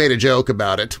 We made a joke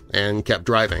about it and kept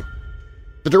driving.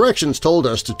 The directions told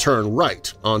us to turn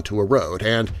right onto a road,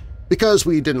 and because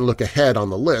we didn't look ahead on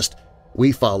the list,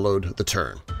 we followed the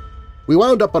turn. We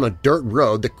wound up on a dirt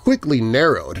road that quickly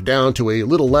narrowed down to a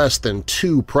little less than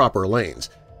 2 proper lanes.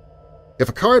 If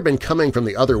a car had been coming from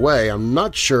the other way, I'm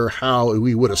not sure how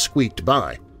we would have squeaked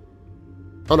by.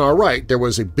 On our right, there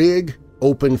was a big,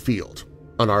 open field.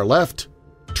 On our left,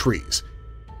 trees.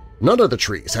 None of the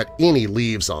trees had any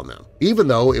leaves on them, even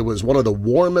though it was one of the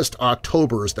warmest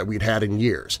Octobers that we'd had in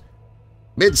years.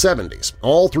 Mid-70s,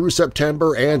 all through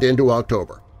September and into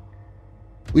October.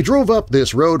 We drove up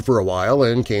this road for a while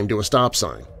and came to a stop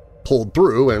sign, pulled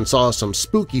through and saw some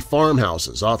spooky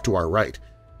farmhouses off to our right.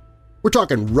 We're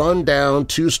talking run-down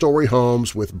 2-story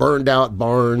homes with burned-out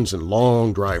barns and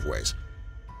long driveways.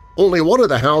 Only one of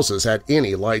the houses had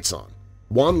any lights on.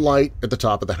 One light at the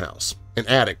top of the house, an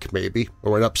attic maybe,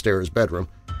 or an upstairs bedroom.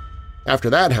 After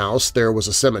that house, there was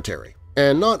a cemetery,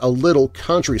 and not a little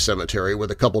country cemetery with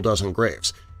a couple dozen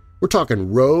graves. We're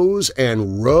talking rows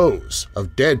and rows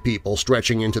of dead people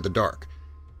stretching into the dark.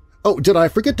 Oh, did I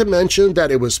forget to mention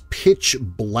that it was pitch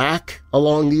black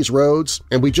along these roads,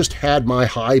 and we just had my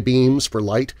high beams for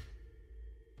light?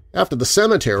 After the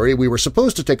cemetery, we were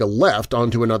supposed to take a left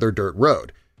onto another dirt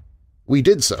road. We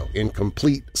did so in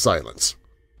complete silence.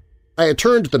 I had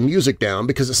turned the music down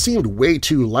because it seemed way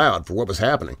too loud for what was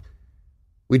happening.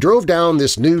 We drove down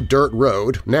this new dirt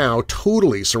road, now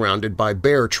totally surrounded by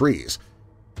bare trees.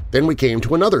 Then we came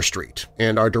to another street,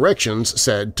 and our directions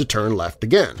said to turn left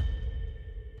again.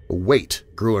 A weight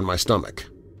grew in my stomach.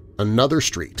 Another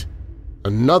street.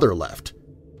 Another left.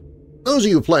 Those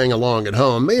of you playing along at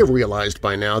home may have realized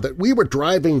by now that we were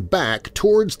driving back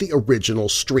towards the original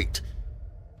street.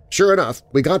 Sure enough,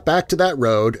 we got back to that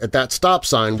road at that stop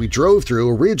sign we drove through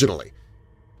originally.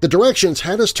 The directions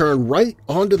had us turn right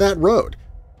onto that road,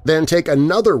 then take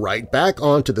another right back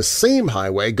onto the same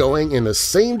highway going in the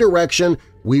same direction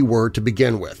we were to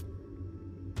begin with.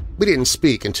 We didn't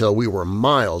speak until we were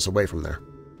miles away from there.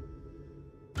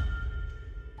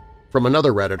 From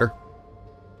another Redditor,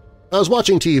 I was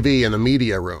watching TV in the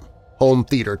media room, home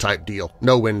theater type deal,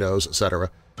 no windows, etc.,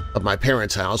 of my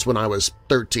parents' house when I was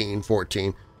 13,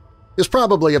 14. It's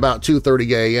probably about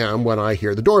 2:30 a.m. when I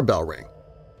hear the doorbell ring.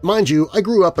 Mind you, I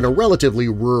grew up in a relatively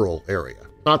rural area,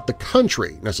 not the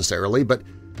country necessarily, but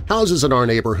houses in our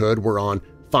neighborhood were on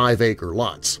 5-acre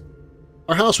lots.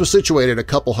 Our house was situated a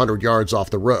couple hundred yards off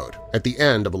the road, at the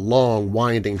end of a long,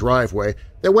 winding driveway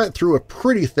that went through a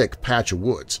pretty thick patch of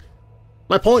woods.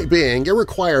 My point being, it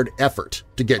required effort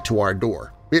to get to our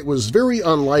door. It was very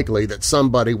unlikely that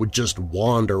somebody would just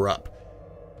wander up.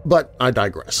 But I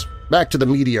digress. Back to the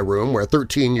media room where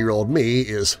 13-year-old me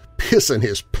is pissing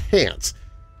his pants.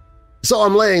 So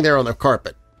I'm laying there on the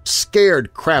carpet,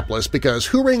 scared crapless because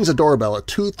who rings a doorbell at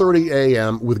 2:30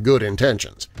 a.m. with good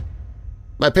intentions?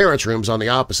 My parents' room's on the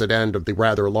opposite end of the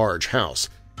rather large house.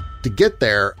 To get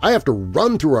there, I have to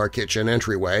run through our kitchen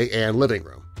entryway and living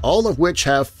room, all of which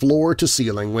have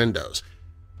floor-to-ceiling windows,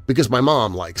 because my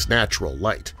mom likes natural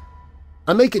light.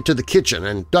 I make it to the kitchen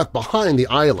and duck behind the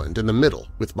island in the middle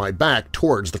with my back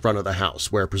towards the front of the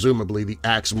house where presumably the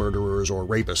axe murderers or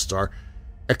rapists are,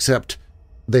 except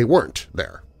they weren't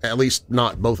there, at least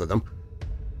not both of them.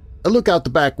 I look out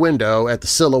the back window at the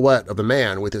silhouette of a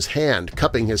man with his hand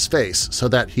cupping his face so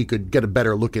that he could get a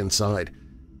better look inside.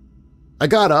 I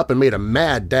got up and made a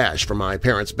mad dash for my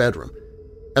parents' bedroom.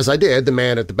 As I did, the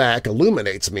man at the back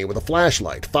illuminates me with a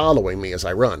flashlight, following me as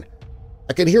I run.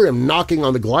 I can hear him knocking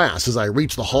on the glass as I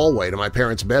reach the hallway to my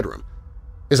parents' bedroom.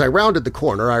 As I rounded the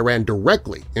corner, I ran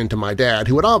directly into my dad,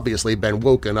 who had obviously been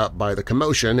woken up by the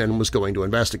commotion and was going to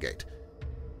investigate.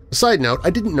 Side note, I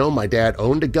didn't know my dad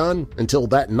owned a gun until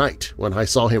that night when I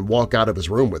saw him walk out of his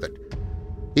room with it.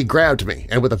 He grabbed me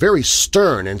and with a very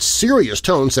stern and serious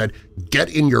tone said, "Get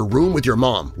in your room with your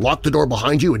mom, lock the door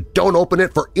behind you, and don't open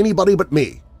it for anybody but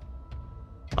me."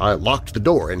 I locked the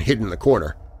door and hid in the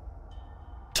corner.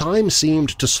 Time seemed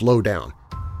to slow down.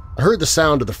 I heard the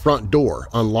sound of the front door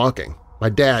unlocking, my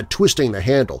dad twisting the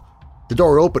handle, the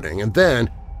door opening, and then…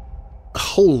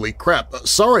 Holy crap!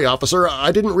 Sorry, officer,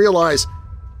 I didn't realize…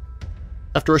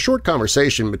 After a short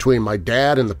conversation between my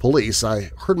dad and the police,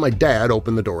 I heard my dad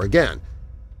open the door again.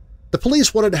 The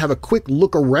police wanted to have a quick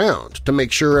look around to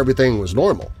make sure everything was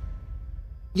normal.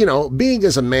 You know, being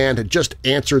as a man had just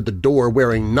answered the door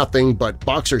wearing nothing but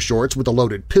boxer shorts with a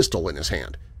loaded pistol in his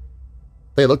hand.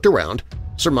 They looked around,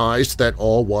 surmised that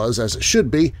all was as it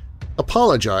should be,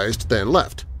 apologized, then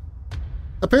left.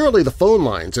 Apparently the phone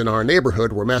lines in our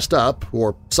neighborhood were messed up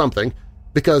or something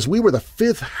because we were the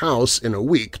 5th house in a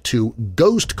week to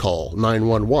ghost call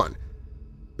 911.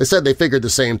 They said they figured the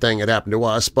same thing had happened to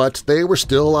us, but they were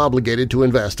still obligated to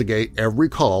investigate every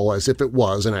call as if it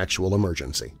was an actual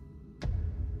emergency.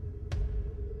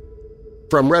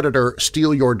 From Redditor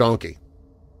Steal Your Donkey.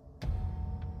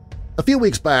 A few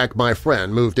weeks back, my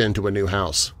friend moved into a new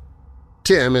house.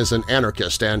 Tim is an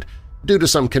anarchist and, due to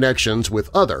some connections with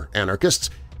other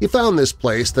anarchists, he found this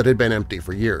place that had been empty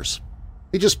for years.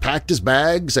 He just packed his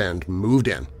bags and moved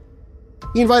in.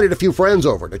 He invited a few friends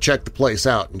over to check the place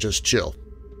out and just chill.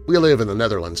 We live in the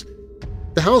Netherlands.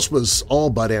 The house was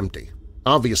all but empty.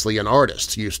 Obviously, an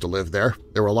artist used to live there.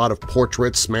 There were a lot of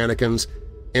portraits, mannequins,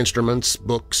 instruments,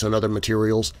 books, and other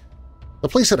materials. The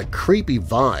place had a creepy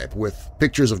vibe with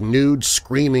pictures of nude,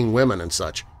 screaming women and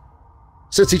such.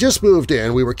 Since he just moved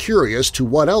in, we were curious to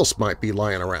what else might be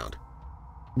lying around.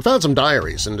 We found some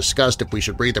diaries and discussed if we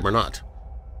should read them or not.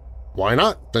 Why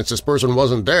not? Since this person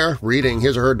wasn't there, reading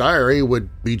his or her diary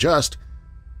would be just.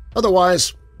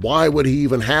 Otherwise, why would he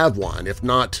even have one if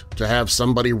not to have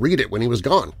somebody read it when he was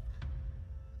gone?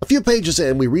 A few pages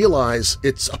in, we realize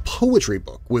it's a poetry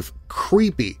book with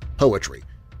creepy poetry.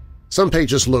 Some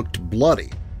pages looked bloody,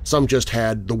 some just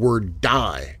had the word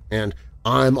 "die" and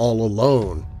 "I'm all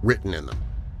alone" written in them.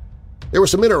 There were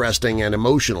some interesting and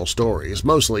emotional stories,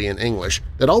 mostly in English,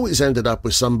 that always ended up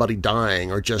with somebody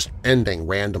dying or just ending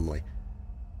randomly.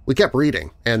 We kept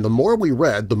reading, and the more we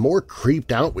read, the more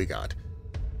creeped out we got.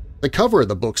 The cover of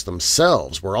the books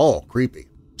themselves were all creepy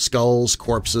 – skulls,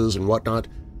 corpses, and whatnot.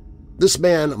 This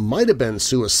man might have been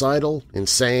suicidal,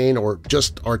 insane, or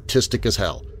just artistic as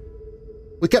hell.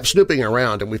 We kept snooping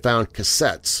around and we found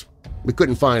cassettes. We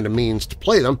couldn't find a means to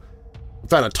play them. We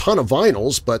found a ton of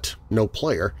vinyls, but no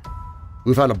player.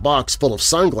 We found a box full of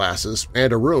sunglasses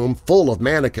and a room full of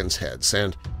mannequins' heads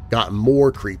and got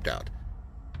more creeped out.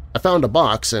 I found a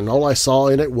box and all I saw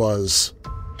in it was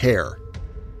hair.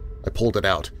 I pulled it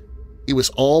out. It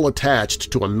was all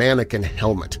attached to a mannequin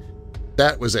helmet.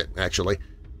 That was it, actually.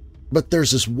 But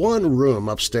there's this one room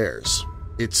upstairs.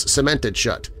 It's cemented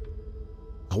shut.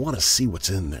 I want to see what's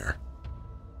in there.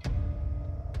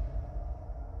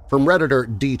 From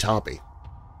Redditor D. Toppy.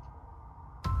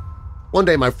 One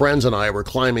day my friends and I were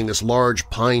climbing this large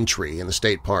pine tree in the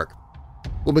state park.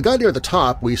 When we got near the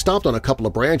top, we stopped on a couple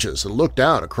of branches and looked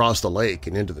out across the lake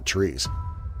and into the trees.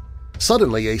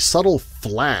 Suddenly, a subtle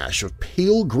flash of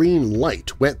pale green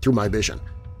light went through my vision.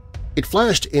 It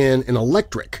flashed in an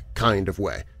electric kind of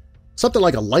way, something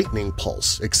like a lightning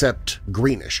pulse, except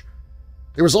greenish.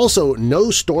 There was also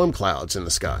no storm clouds in the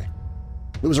sky.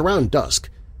 It was around dusk.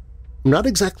 I'm not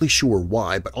exactly sure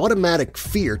why, but automatic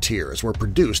fear tears were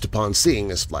produced upon seeing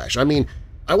this flash. I mean,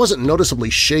 I wasn't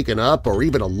noticeably shaken up or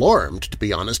even alarmed, to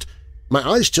be honest. My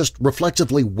eyes just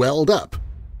reflexively welled up.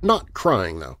 Not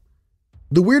crying, though.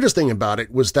 The weirdest thing about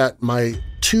it was that my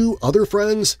 2 other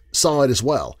friends saw it as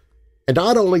well. And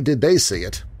not only did they see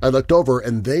it, I looked over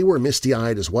and they were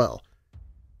misty-eyed as well.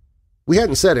 We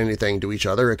hadn't said anything to each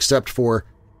other except for,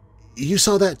 "You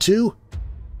saw that too?"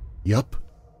 "Yup."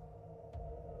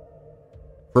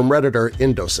 From Redditor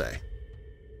Indose. There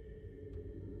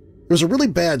was a really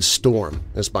bad storm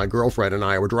as my girlfriend and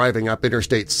I were driving up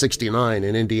Interstate 69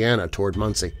 in Indiana toward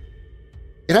Muncie.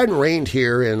 It hadn't rained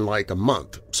here in like a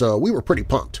month, so we were pretty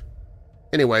pumped.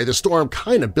 Anyway, the storm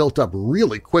kind of built up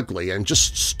really quickly and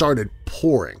just started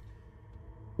pouring.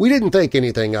 We didn't think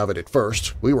anything of it at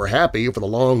first. We were happy for the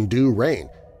long due rain.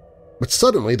 But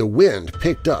suddenly the wind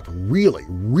picked up really,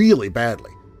 really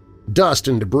badly. Dust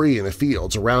and debris in the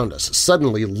fields around us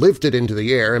suddenly lifted into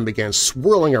the air and began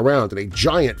swirling around in a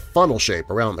giant funnel shape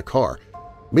around the car,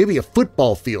 maybe a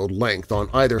football field length on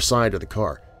either side of the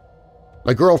car.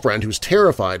 My girlfriend, who's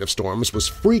terrified of storms, was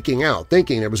freaking out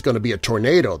thinking there was going to be a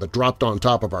tornado that dropped on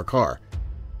top of our car.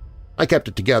 I kept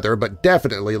it together but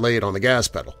definitely laid on the gas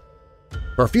pedal.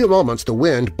 For a few moments the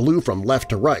wind blew from left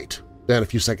to right, then a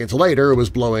few seconds later it was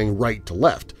blowing right to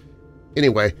left.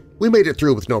 Anyway, we made it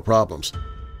through with no problems.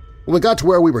 When we got to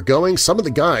where we were going, some of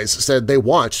the guys said they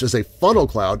watched as a funnel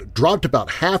cloud dropped about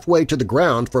halfway to the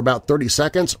ground for about 30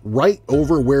 seconds right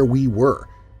over where we were.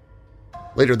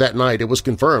 Later that night it was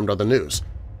confirmed on the news.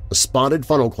 A spotted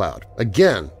funnel cloud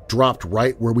again dropped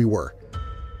right where we were.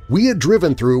 We had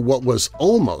driven through what was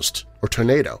almost a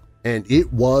tornado, and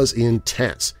it was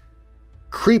intense.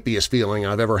 Creepiest feeling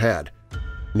I've ever had,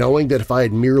 knowing that if I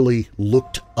had merely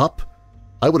looked up,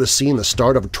 I would have seen the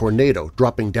start of a tornado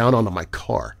dropping down onto my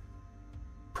car.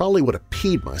 Probably would have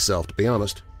peed myself, to be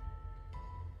honest.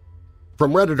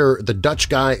 From Redditor The Dutch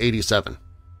Guy 87.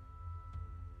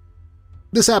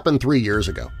 This happened 3 years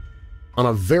ago, on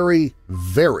a very,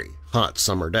 very hot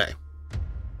summer day.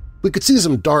 We could see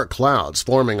some dark clouds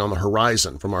forming on the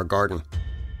horizon from our garden.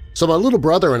 So my little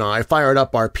brother and I fired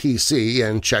up our PC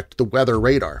and checked the weather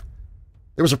radar.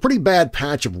 There was a pretty bad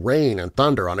patch of rain and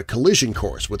thunder on a collision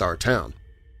course with our town.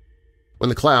 When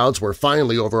the clouds were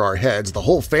finally over our heads, the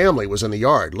whole family was in the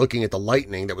yard looking at the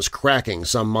lightning that was cracking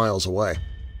some miles away.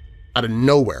 Out of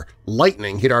nowhere,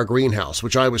 lightning hit our greenhouse,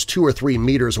 which I was 2 or 3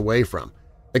 meters away from.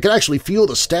 I could actually feel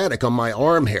the static on my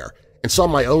arm hair and saw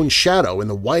my own shadow in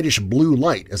the whitish-blue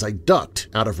light as I ducked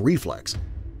out of reflex.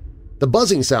 The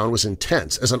buzzing sound was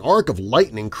intense as an arc of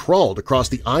lightning crawled across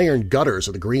the iron gutters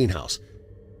of the greenhouse.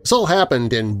 This all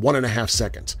happened in 1.5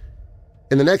 seconds.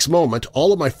 In the next moment,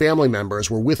 all of my family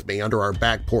members were with me under our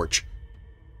back porch.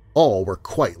 All were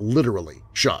quite literally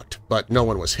shocked, but no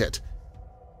one was hit.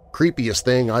 Creepiest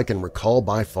thing I can recall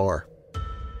by far.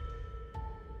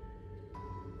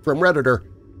 From Redditor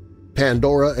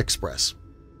Pandora Express.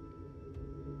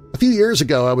 A few years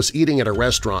ago I was eating at a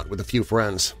restaurant with a few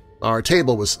friends. Our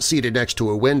table was seated next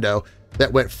to a window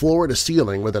that went floor to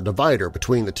ceiling with a divider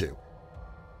between the two.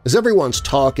 As everyone's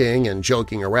talking and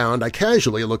joking around, I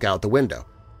casually look out the window.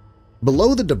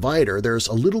 Below the divider there's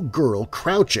a little girl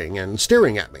crouching and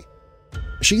staring at me.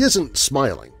 She isn't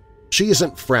smiling. She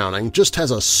isn't frowning, just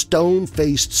has a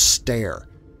stone-faced stare.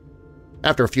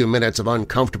 After a few minutes of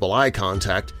uncomfortable eye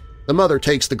contact, the mother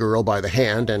takes the girl by the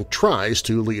hand and tries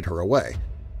to lead her away.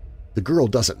 The girl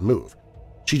doesn't move.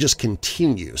 She just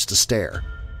continues to stare.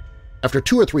 After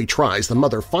 2 or 3 tries, the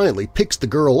mother finally picks the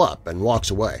girl up and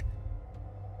walks away.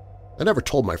 I never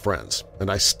told my friends, and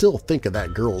I still think of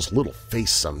that girl's little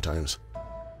face sometimes.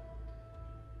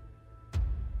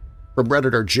 From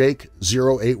Redditor Jake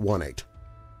 0818.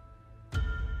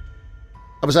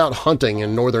 I was out hunting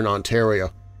in northern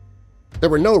Ontario. There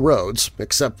were no roads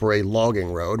except for a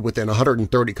logging road within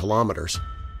 130 kilometers.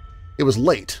 It was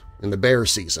late in the bear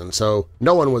season, so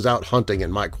no one was out hunting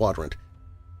in my quadrant.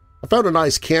 I found a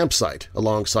nice campsite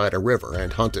alongside a river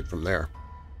and hunted from there.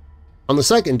 On the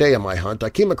second day of my hunt, I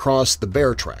came across the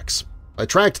bear tracks. I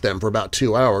tracked them for about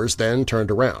 2 hours, then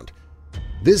turned around.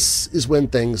 This is when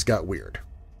things got weird.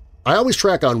 I always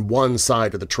track on one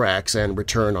side of the tracks and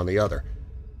return on the other.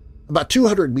 About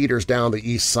 200 meters down the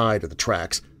east side of the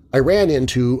tracks, I ran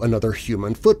into another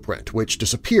human footprint which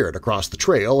disappeared across the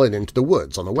trail and into the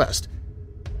woods on the west.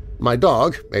 My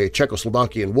dog, a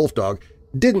Czechoslovakian wolf dog,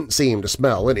 didn't seem to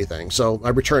smell anything, so I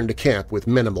returned to camp with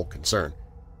minimal concern.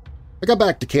 I got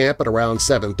back to camp at around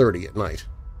 7:30 at night.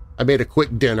 I made a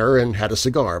quick dinner and had a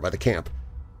cigar by the camp.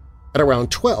 At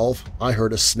around 12, I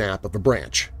heard a snap of a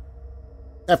branch.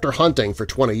 After hunting for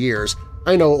 20 years,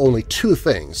 I know only 2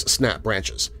 things snap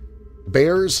branches: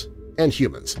 bears and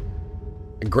humans.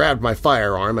 I grabbed my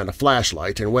firearm and a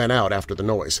flashlight and went out after the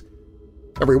noise.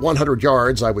 Every 100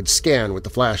 yards I would scan with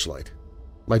the flashlight.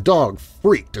 My dog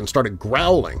freaked and started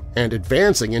growling and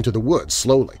advancing into the woods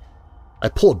slowly. I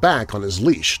pulled back on his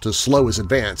leash to slow his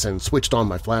advance and switched on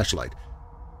my flashlight.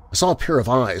 I saw a pair of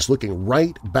eyes looking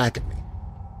right back at me.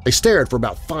 They stared for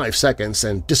about 5 seconds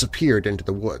and disappeared into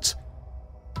the woods.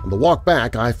 On the walk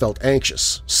back, I felt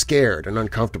anxious, scared, and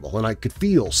uncomfortable, and I could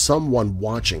feel someone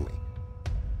watching me.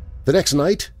 The next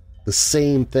night, the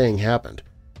same thing happened.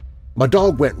 My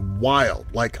dog went wild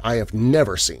like I have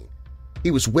never seen. He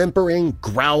was whimpering,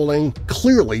 growling,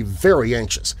 clearly very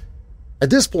anxious. At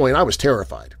this point, I was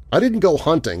terrified. I didn't go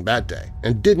hunting that day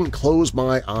and didn't close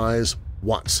my eyes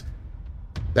once.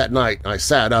 That night, I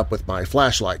sat up with my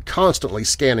flashlight constantly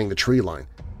scanning the tree line.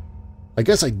 I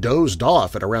guess I dozed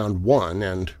off at around 1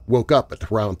 and woke up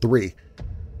at around 3.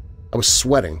 I was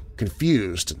sweating,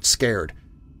 confused, and scared.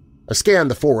 I scanned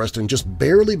the forest and just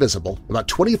barely visible, about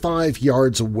 25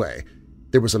 yards away,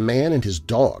 there was a man and his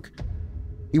dog.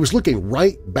 He was looking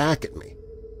right back at me.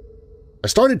 I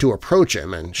started to approach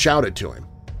him and shouted to him.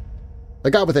 I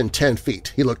got within 10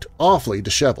 feet. He looked awfully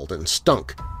disheveled and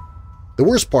stunk. The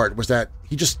worst part was that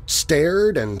he just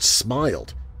stared and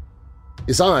smiled.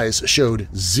 His eyes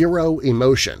showed zero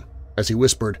emotion as he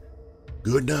whispered,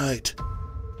 "Good night."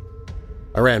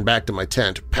 I ran back to my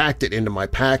tent, packed it into my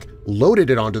pack,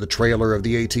 loaded it onto the trailer of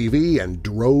the ATV, and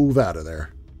drove out of there.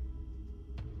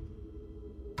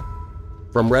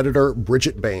 From Redditor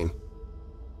Bridget Bain.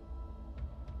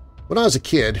 When I was a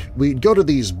kid, we'd go to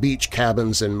these beach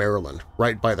cabins in Maryland,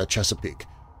 right by the Chesapeake.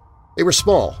 They were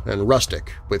small and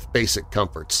rustic, with basic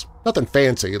comforts, nothing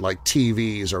fancy like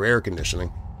TVs or air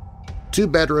conditioning. 2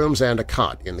 bedrooms and a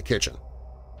cot in the kitchen.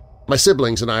 My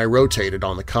siblings and I rotated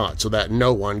on the cot so that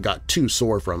no one got too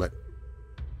sore from it.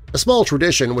 A small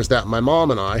tradition was that my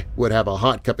mom and I would have a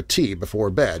hot cup of tea before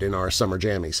bed in our summer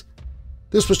jammies.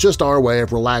 This was just our way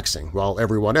of relaxing while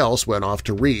everyone else went off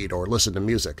to read or listen to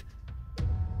music.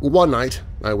 One night,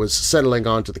 I was settling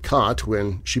onto the cot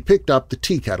when she picked up the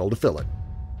tea kettle to fill it.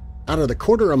 Out of the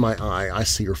corner of my eye, I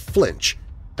see her flinch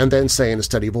and then say in a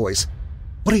steady voice,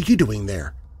 "What are you doing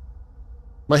there?"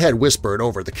 My head whispered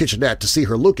over the kitchenette to see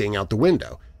her looking out the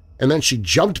window, and then she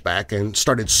jumped back and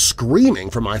started screaming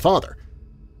for my father.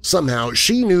 Somehow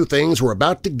she knew things were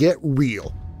about to get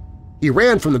real. He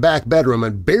ran from the back bedroom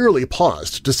and barely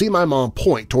paused to see my mom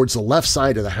point towards the left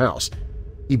side of the house.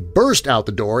 He burst out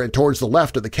the door and towards the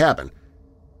left of the cabin.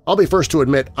 I'll be first to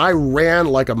admit I ran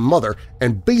like a mother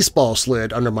and baseball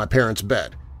slid under my parents'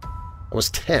 bed. I was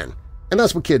 10, and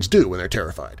that's what kids do when they're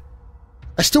terrified.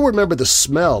 I still remember the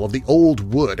smell of the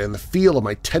old wood and the feel of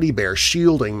my teddy bear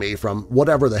shielding me from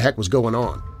whatever the heck was going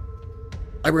on.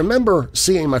 I remember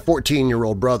seeing my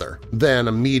 14-year-old brother, then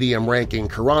a medium-ranking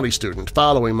karate student,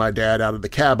 following my dad out of the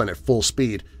cabin at full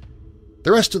speed.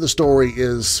 The rest of the story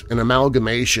is an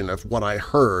amalgamation of what I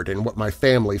heard and what my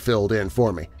family filled in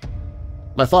for me.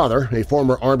 My father, a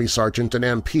former Army sergeant and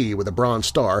MP with a Bronze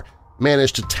Star,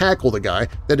 managed to tackle the guy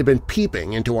that had been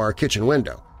peeping into our kitchen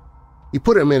window. He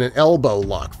put him in an elbow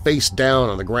lock face down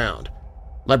on the ground.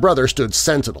 My brother stood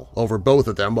sentinel over both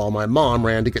of them while my mom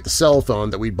ran to get the cell phone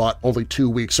that we'd bought only 2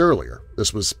 weeks earlier.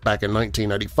 This was back in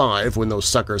 1995 when those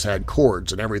suckers had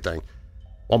cords and everything.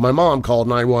 While my mom called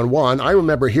 911, I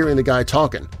remember hearing the guy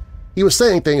talking. He was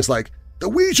saying things like, "The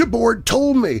Ouija board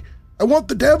told me. I want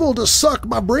the devil to suck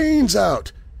my brains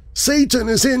out. Satan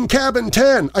is in cabin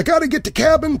 10. I gotta get to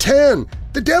cabin 10.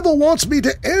 The devil wants me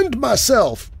to end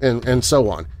myself," and so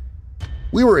on.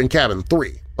 We were in cabin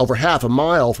 3, over half a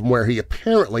mile from where he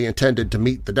apparently intended to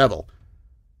meet the devil.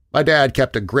 My dad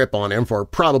kept a grip on him for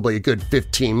probably a good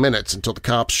 15 minutes until the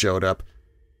cops showed up.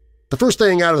 The first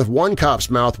thing out of one cop's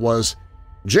mouth was,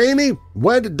 "Jamie,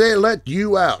 when did they let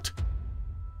you out?"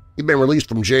 He'd been released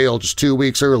from jail just 2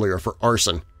 weeks earlier for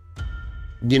arson.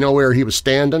 You know where he was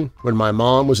standing when my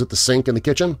mom was at the sink in the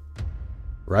kitchen?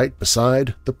 Right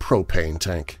beside the propane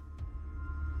tank.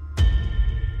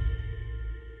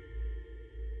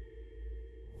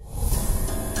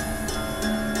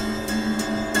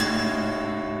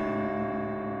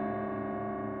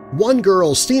 One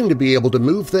girl seemed to be able to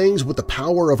move things with the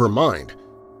power of her mind.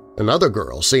 Another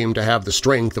girl seemed to have the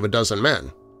strength of a dozen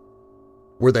men.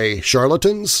 Were they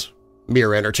charlatans,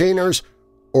 mere entertainers,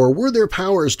 or were their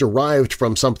powers derived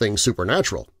from something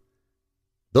supernatural?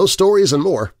 Those stories and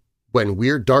more when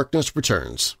Weird Darkness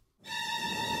returns.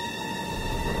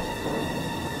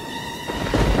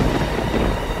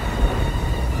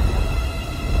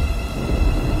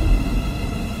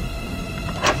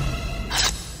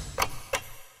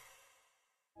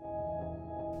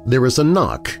 There is a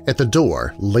knock at the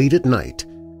door late at night.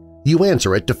 You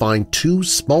answer it to find 2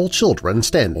 small children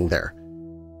standing there.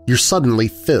 You're suddenly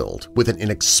filled with an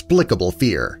inexplicable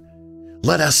fear.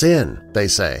 "Let us in," they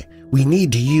say. "We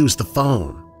need to use the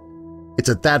phone." It's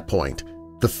at that point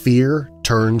the fear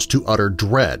turns to utter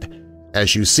dread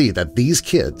as you see that these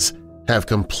kids have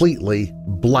completely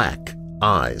black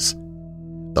eyes.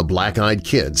 The Black-Eyed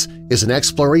Kids is an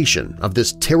exploration of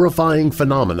this terrifying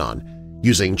phenomenon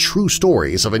using true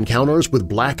stories of encounters with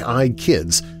black-eyed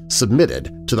kids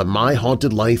submitted to the My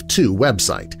Haunted Life 2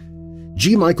 website.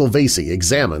 G. Michael Vasey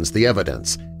examines the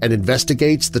evidence and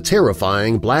investigates the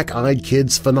terrifying black-eyed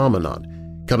kids phenomenon,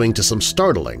 coming to some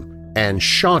startling and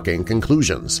shocking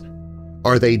conclusions.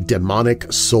 Are they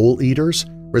demonic soul-eaters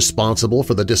responsible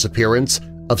for the disappearance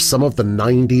of some of the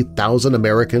 90,000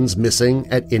 Americans missing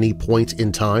at any point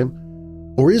in time?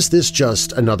 Or is this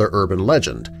just another urban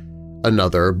legend,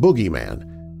 another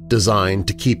boogeyman, designed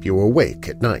to keep you awake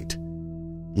at night?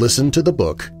 Listen to the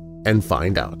book and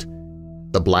find out.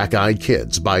 The Black-Eyed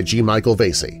Kids by G. Michael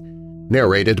Vasey,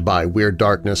 narrated by Weird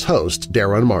Darkness host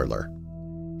Darren Marlar.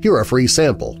 Hear a free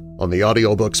sample on the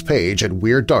audiobooks page at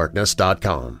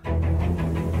WeirdDarkness.com.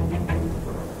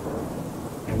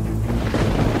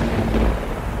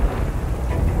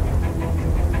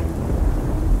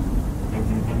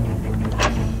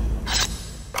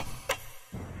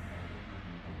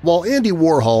 While Andy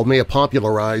Warhol may have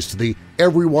popularized the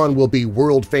 "everyone will be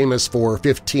world-famous for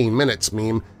 15 minutes"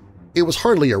 meme, it was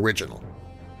hardly original.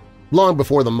 Long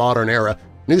before the modern era,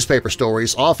 newspaper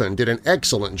stories often did an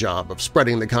excellent job of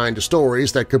spreading the kind of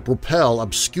stories that could propel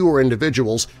obscure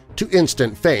individuals to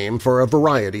instant fame for a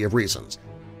variety of reasons.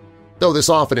 Though this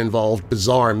often involved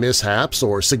bizarre mishaps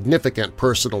or significant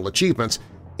personal achievements,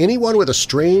 anyone with a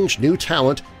strange new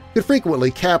talent could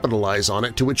frequently capitalize on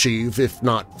it to achieve, if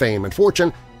not fame and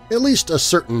fortune, at least a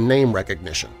certain name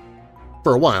recognition.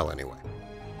 For a while, anyway.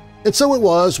 And so it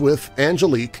was with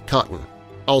Angelique Cotton,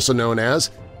 also known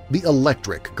as the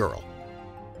Electric Girl.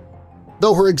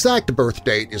 Though her exact birth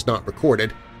date is not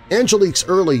recorded, Angelique's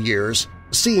early years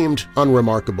seemed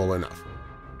unremarkable enough.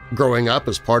 Growing up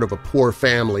as part of a poor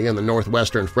family in the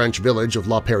northwestern French village of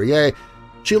La Perrière,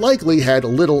 she likely had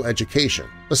little education,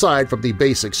 aside from the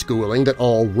basic schooling that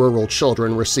all rural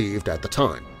children received at the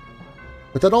time.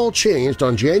 But that all changed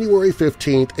on January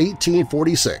 15,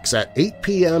 1846 at 8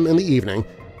 p.m. in the evening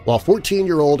while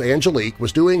 14-year-old Angelique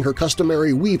was doing her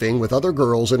customary weaving with other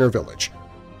girls in her village.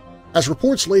 As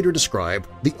reports later describe,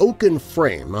 the oaken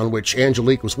frame on which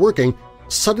Angelique was working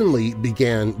suddenly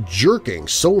began jerking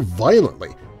so violently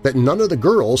that none of the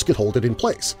girls could hold it in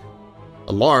place.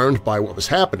 Alarmed by what was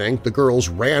happening, the girls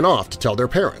ran off to tell their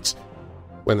parents.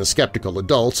 When the skeptical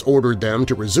adults ordered them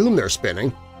to resume their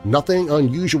spinning, nothing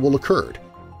unusual occurred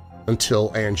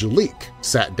until Angelique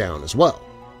sat down as well,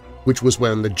 which was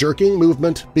when the jerking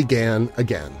movement began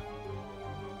again.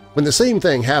 When the same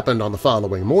thing happened on the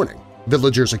following morning,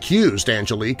 villagers accused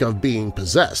Angelique of being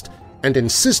possessed and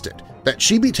insisted that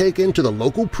she be taken to the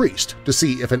local priest to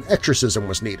see if an exorcism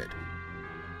was needed.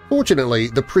 Fortunately,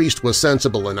 the priest was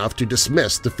sensible enough to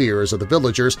dismiss the fears of the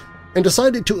villagers and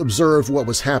decided to observe what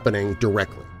was happening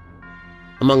directly.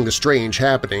 Among the strange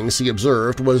happenings he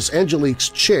observed was Angelique's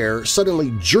chair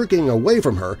suddenly jerking away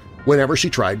from her whenever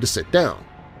she tried to sit down.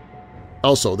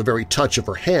 Also, the very touch of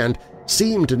her hand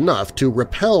seemed enough to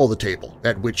repel the table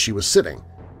at which she was sitting.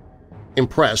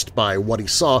 Impressed by what he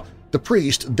saw, the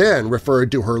priest then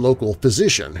referred to her local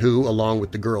physician who, along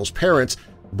with the girl's parents,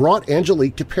 brought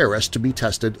Angelique to Paris to be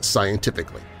tested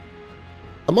scientifically.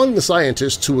 Among the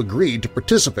scientists who agreed to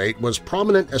participate was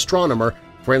prominent astronomer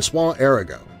François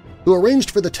Arago, who arranged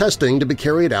for the testing to be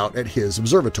carried out at his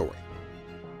observatory.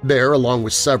 There, along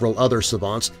with several other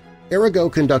savants, Arago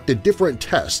conducted different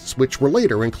tests which were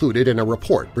later included in a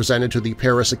report presented to the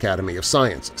Paris Academy of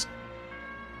Sciences.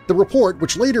 The report,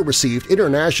 which later received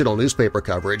international newspaper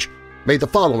coverage, made the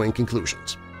following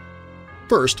conclusions.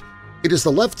 First, it is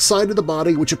the left side of the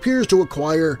body which appears to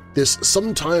acquire this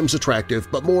sometimes attractive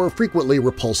but more frequently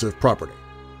repulsive property.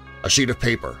 A sheet of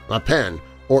paper, a pen,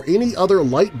 or any other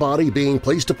light body being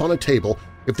placed upon a table,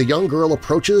 if the young girl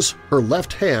approaches her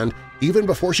left hand even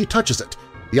before she touches it,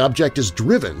 the object is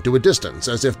driven to a distance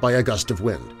as if by a gust of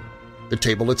wind. The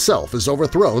table itself is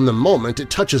overthrown the moment it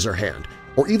touches her hand,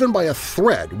 or even by a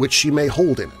thread which she may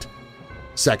hold in it.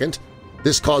 Second,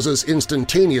 this causes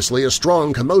instantaneously a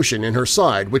strong commotion in her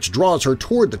side which draws her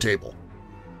toward the table.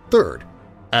 Third,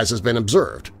 as has been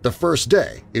observed, the first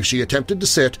day, if she attempted to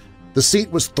sit, the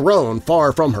seat was thrown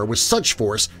far from her with such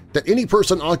force that any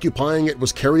person occupying it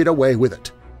was carried away with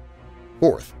it.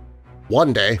 Fourth,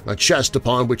 one day a chest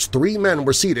upon which 3 men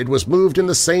were seated was moved in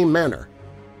the same manner.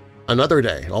 Another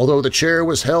day, although the chair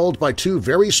was held by 2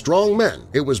 very strong men,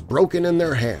 it was broken in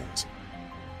their hands.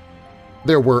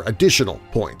 There were additional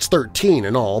points, 13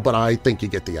 in all, but I think you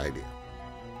get the idea.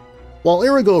 While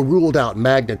Arago ruled out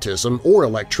magnetism or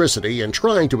electricity in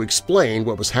trying to explain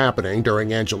what was happening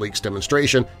during Angelique's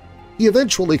demonstration, he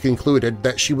eventually concluded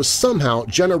that she was somehow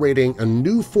generating a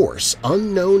new force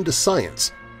unknown to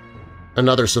science.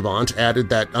 Another savant added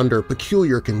that under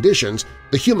peculiar conditions,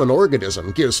 the human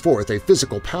organism gives forth a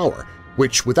physical power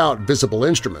which, without visible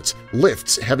instruments,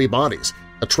 lifts heavy bodies,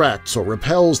 attracts or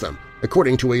repels them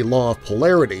according to a law of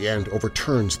polarity, and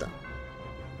overturns them.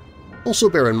 Also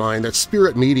bear in mind that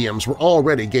spirit mediums were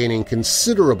already gaining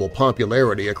considerable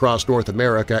popularity across North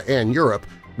America and Europe,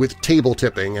 with table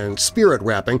tipping and spirit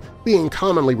rapping being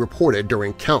commonly reported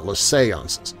during countless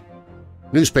seances.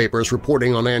 Newspapers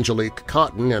reporting on Angelique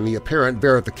Cotton and the apparent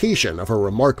verification of her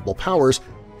remarkable powers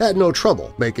had no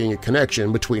trouble making a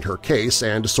connection between her case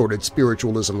and assorted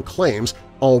spiritualism claims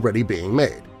already being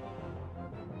made.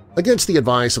 Against the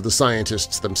advice of the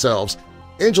scientists themselves,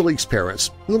 Angelique's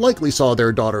parents, who likely saw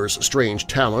their daughter's strange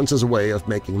talents as a way of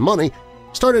making money,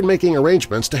 started making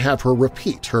arrangements to have her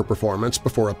repeat her performance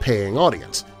before a paying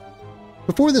audience.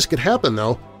 Before this could happen,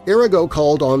 though, Arago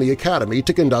called on the Academy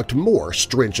to conduct more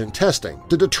stringent testing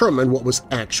to determine what was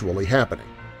actually happening.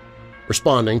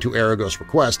 Responding to Arago's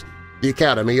request, the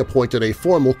Academy appointed a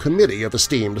formal committee of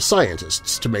esteemed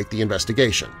scientists to make the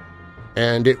investigation.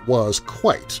 And it was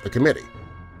quite a committee.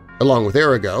 Along with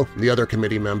Arago, the other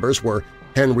committee members were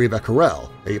Henri Becquerel,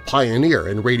 a pioneer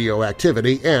in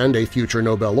radioactivity and a future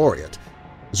Nobel laureate,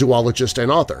 zoologist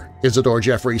and author Isidore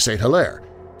Geoffroy Saint-Hilaire,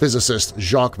 physicist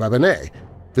Jacques Babinet,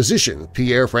 physician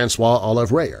Pierre-François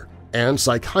Olive-Reyer, and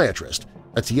psychiatrist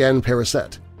Etienne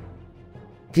Perisset.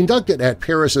 Conducted at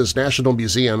Paris's National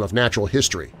Museum of Natural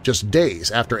History just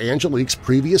days after Angelique's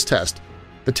previous test,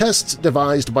 the tests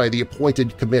devised by the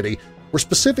appointed committee were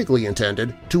specifically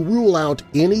intended to rule out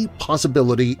any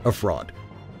possibility of fraud.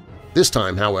 This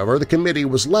time, however, the committee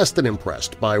was less than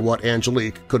impressed by what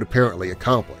Angelique could apparently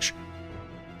accomplish.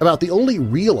 About the only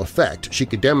real effect she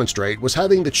could demonstrate was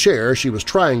having the chair she was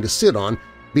trying to sit on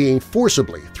being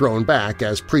forcibly thrown back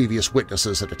as previous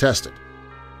witnesses had attested.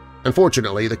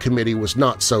 Unfortunately, the committee was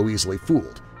not so easily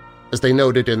fooled. As they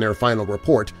noted in their final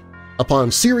report,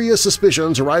 upon serious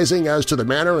suspicions arising as to the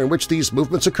manner in which these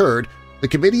movements occurred, the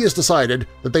committee has decided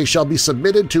that they shall be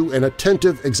submitted to an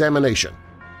attentive examination.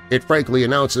 It frankly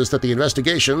announces that the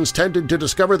investigations tended to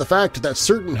discover the fact that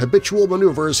certain habitual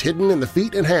maneuvers hidden in the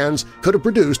feet and hands could have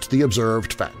produced the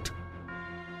observed fact.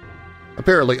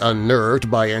 Apparently unnerved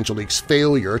by Angelique's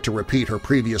failure to repeat her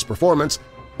previous performance,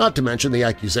 not to mention the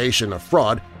accusation of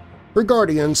fraud, her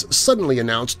guardians suddenly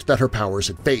announced that her powers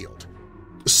had failed.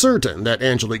 Certain that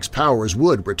Angelique's powers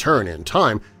would return in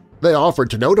time, they offered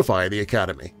to notify the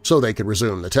Academy so they could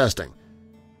resume the testing.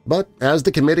 But as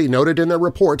the committee noted in their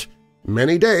report,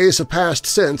 many days have passed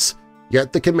since,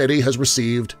 yet the committee has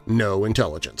received no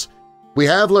intelligence. We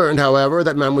have learned, however,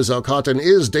 that Mademoiselle Cotton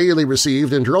is daily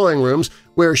received in drawing rooms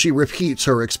where she repeats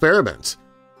her experiments.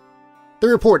 The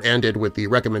report ended with the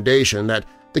recommendation that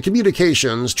the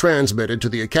communications transmitted to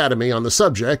the Academy on the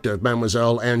subject of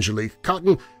Mademoiselle Angelique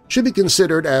Cotton should be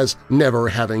considered as never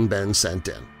having been sent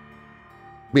in.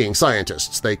 Being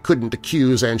scientists, they couldn't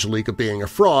accuse Angelique of being a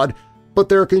fraud, but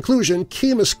their conclusion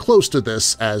came as close to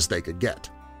this as they could get.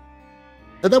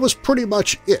 And that was pretty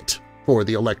much it for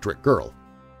the Electric Girl.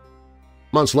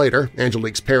 Months later,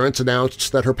 Angelique's parents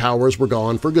announced that her powers were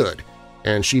gone for good,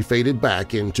 and she faded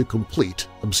back into complete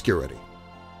obscurity.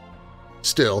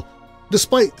 Still,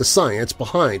 despite the science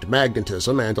behind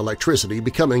magnetism and electricity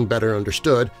becoming better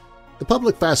understood, the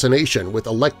public fascination with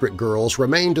electric girls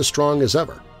remained as strong as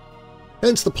ever.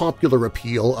 Hence the popular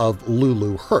appeal of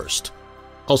Lulu Hurst,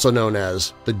 also known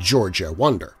as the Georgia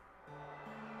Wonder.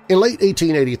 In late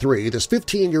 1883, this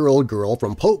 15-year-old girl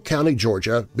from Polk County,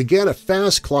 Georgia, began a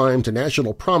fast climb to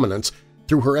national prominence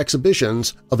through her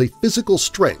exhibitions of a physical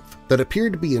strength that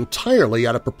appeared to be entirely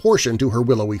out of proportion to her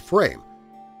willowy frame.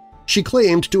 She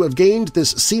claimed to have gained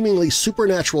this seemingly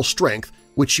supernatural strength,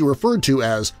 which she referred to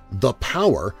as the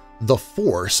power, the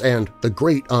force, and the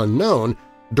great unknown,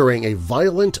 during a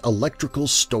violent electrical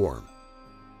storm.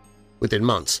 Within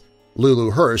months,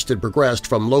 Lulu Hurst had progressed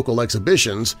from local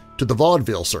exhibitions to the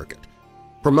vaudeville circuit.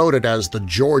 Promoted as the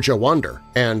Georgia Wonder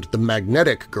and the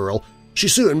Magnetic Girl, she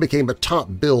soon became a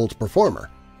top-billed performer,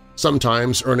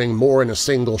 sometimes earning more in a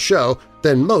single show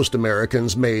than most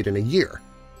Americans made in a year.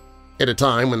 At a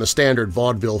time when the standard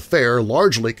vaudeville fare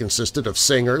largely consisted of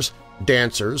singers,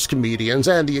 dancers, comedians,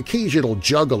 and the occasional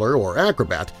juggler or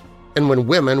acrobat, and when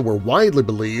women were widely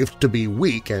believed to be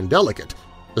weak and delicate,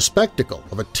 the spectacle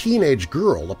of a teenage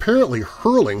girl apparently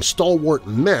hurling stalwart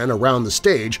men around the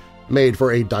stage made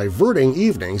for a diverting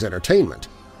evening's entertainment.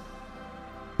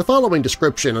 The following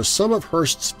description of some of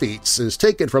Hurst's feats is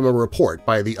taken from a report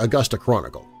by the Augusta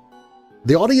Chronicle.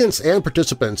 The audience and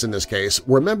participants in this case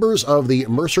were members of the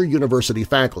Mercer University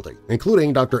faculty,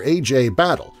 including Dr. A.J.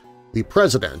 Battle, the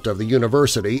president of the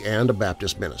university and a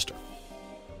Baptist minister.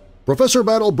 Professor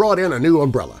Battle brought in a new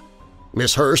umbrella.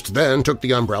 Miss Hurst then took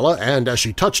the umbrella, and as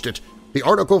she touched it, the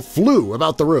article flew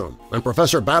about the room, and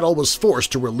Professor Battle was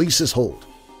forced to release his hold.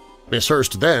 Miss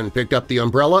Hurst then picked up the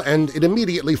umbrella, and it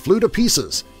immediately flew to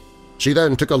pieces. She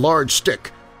then took a large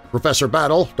stick. Professor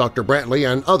Battle, Dr.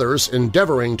 Brantley, and others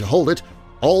endeavoring to hold it,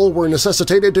 all were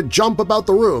necessitated to jump about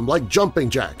the room like jumping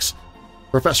jacks.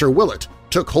 Professor Willett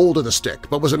took hold of the stick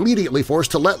but was immediately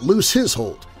forced to let loose his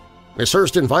hold. Miss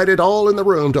Hurst invited all in the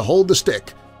room to hold the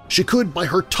stick. She could, by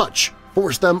her touch,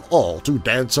 force them all to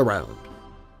dance around.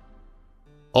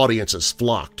 Audiences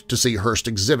flocked to see Hurst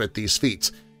exhibit these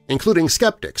feats, including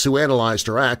skeptics who analyzed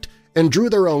her act and drew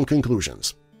their own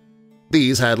conclusions.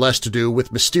 These had less to do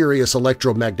with mysterious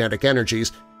electromagnetic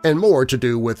energies and more to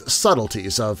do with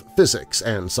subtleties of physics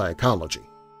and psychology.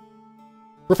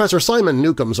 Professor Simon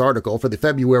Newcomb's article for the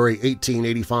February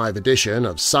 1885 edition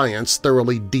of Science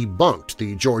thoroughly debunked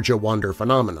the Georgia Wonder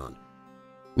phenomenon.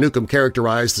 Newcomb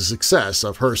characterized the success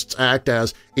of Hurst's act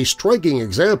as a striking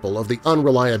example of the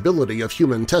unreliability of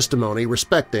human testimony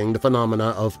respecting the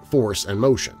phenomena of force and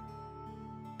motion.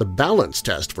 The balance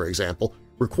test, for example,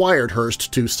 required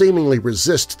Hurst to seemingly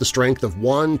resist the strength of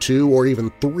 1, 2, or even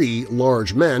 3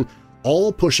 large men,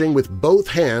 all pushing with both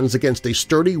hands against a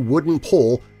sturdy wooden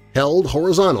pole held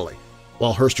horizontally,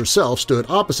 while Hurst herself stood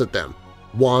opposite them,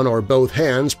 one or both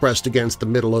hands pressed against the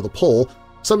middle of the pole,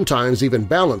 sometimes even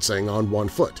balancing on one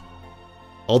foot.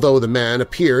 Although the men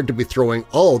appeared to be throwing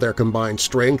all their combined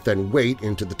strength and weight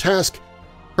into the task,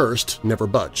 Hurst never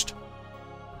budged.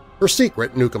 Her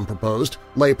secret, Newcomb proposed,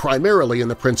 lay primarily in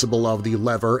the principle of the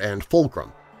lever and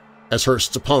fulcrum. As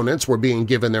Hurst's opponents were being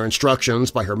given their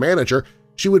instructions by her manager,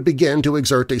 she would begin to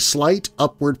exert a slight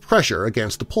upward pressure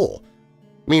against the pole.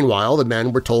 Meanwhile, the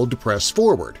men were told to press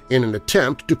forward in an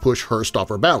attempt to push Hurst off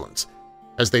her balance.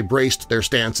 As they braced their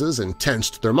stances and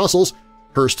tensed their muscles,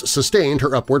 Hurst sustained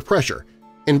her upward pressure,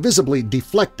 invisibly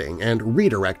deflecting and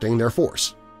redirecting their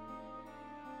force.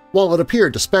 While it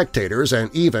appeared to spectators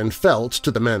and even felt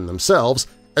to the men themselves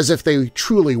as if they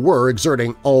truly were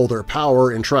exerting all their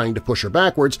power in trying to push her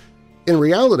backwards, in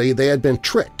reality they had been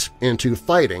tricked into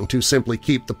fighting to simply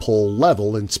keep the pole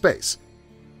level in space.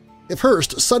 If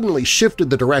Hurst suddenly shifted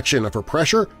the direction of her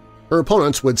pressure, her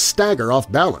opponents would stagger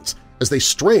off balance as they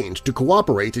strained to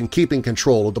cooperate in keeping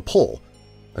control of the pole.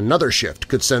 Another shift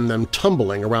could send them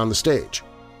tumbling around the stage.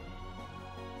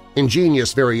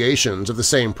 Ingenious variations of the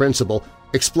same principle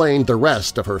explained the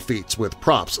rest of her feats with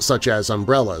props such as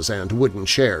umbrellas and wooden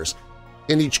chairs.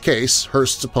 In each case,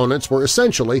 Hurst's opponents were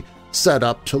essentially set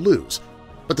up to lose,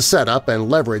 but the setup and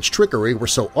leverage trickery were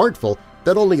so artful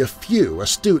that only a few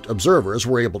astute observers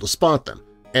were able to spot them,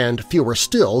 and fewer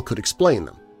still could explain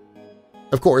them.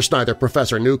 Of course, neither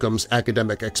Professor Newcomb's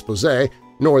academic exposé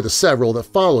nor the several that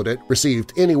followed it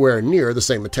received anywhere near the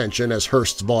same attention as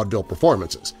Hurst's vaudeville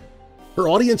performances. Her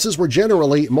audiences were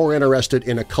generally more interested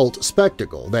in occult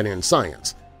spectacle than in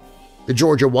science. The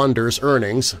Georgia Wonder's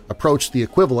earnings approached the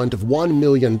equivalent of $1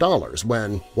 million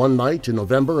when, one night in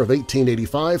November of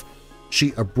 1885,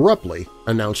 she abruptly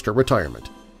announced her retirement.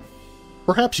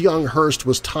 Perhaps young Hurst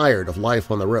was tired of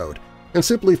life on the road and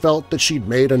simply felt that she'd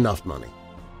made enough money.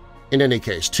 In any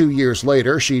case, 2 years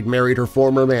later she'd married her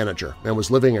former manager and was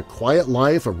living a quiet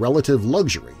life of relative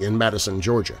luxury in Madison,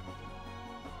 Georgia.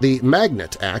 The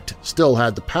Magnet Act still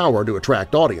had the power to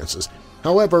attract audiences,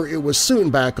 however it was soon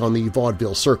back on the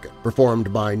vaudeville circuit,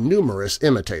 performed by numerous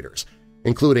imitators,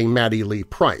 including Maddie Lee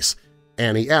Price,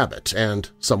 Annie Abbott, and,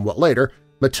 somewhat later,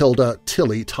 Matilda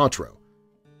Tilly Tatro.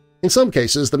 In some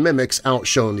cases, the mimics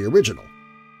outshone the original.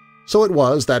 So it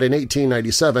was that in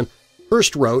 1897,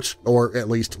 Hurst wrote, or at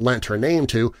least lent her name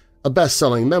to, a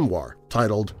best-selling memoir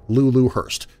titled Lulu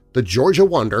Hurst, The Georgia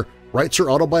Wonder, writes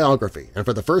her autobiography and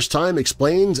for the first time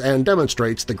explains and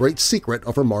demonstrates the great secret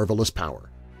of her marvelous power.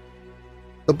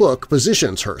 The book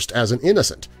positions Hurst as an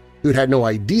innocent who'd had no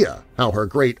idea how her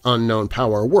great unknown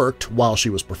power worked while she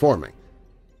was performing.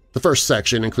 The first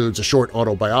section includes a short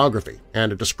autobiography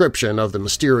and a description of the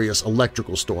mysterious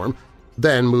electrical storm,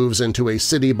 then moves into a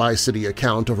city-by-city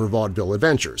account of her vaudeville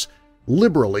adventures,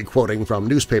 liberally quoting from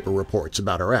newspaper reports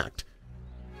about her act.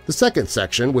 The second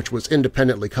section, which was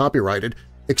independently copyrighted,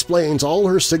 explains all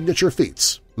her signature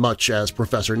feats, much as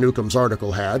Professor Newcomb's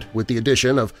article had, with the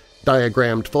addition of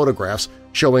diagrammed photographs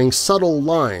showing subtle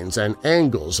lines and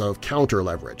angles of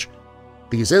counter-leverage.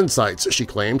 These insights, she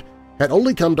claimed, had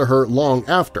only come to her long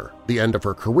after the end of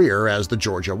her career as the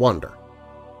Georgia Wonder.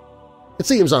 It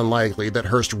seems unlikely that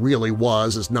Hurst really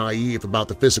was as naive about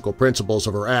the physical principles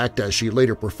of her act as she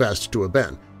later professed to have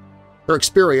been. Her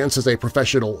experience as a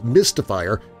professional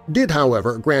mystifier did,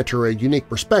 however, grant her a unique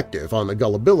perspective on the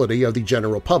gullibility of the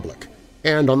general public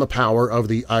and on the power of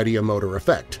the ideomotor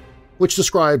effect, which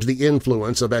describes the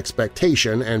influence of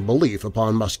expectation and belief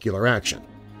upon muscular action.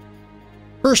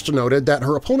 Hurst noted that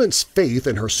her opponents' faith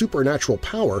in her supernatural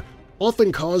power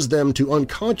often caused them to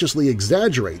unconsciously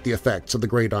exaggerate the effects of the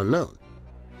great unknown.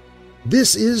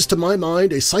 "This is, to my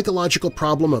mind, a psychological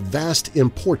problem of vast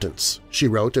importance," she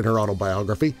wrote in her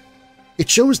autobiography. "It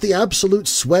shows the absolute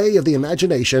sway of the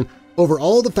imagination over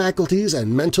all the faculties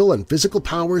and mental and physical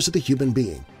powers of the human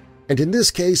being. and in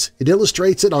this case it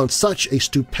illustrates it on such a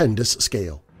stupendous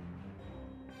scale.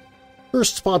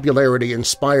 Hearst's popularity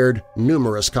inspired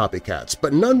numerous copycats,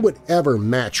 but none would ever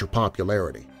match her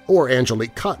popularity, or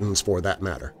Angelique Cotton's for that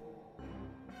matter.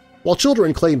 While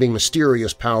children claiming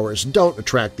mysterious powers don't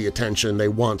attract the attention they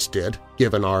once did,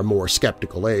 given our more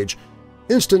skeptical age,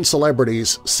 instant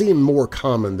celebrities seem more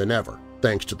common than ever,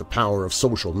 thanks to the power of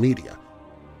social media.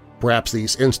 Perhaps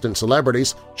these instant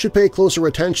celebrities should pay closer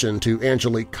attention to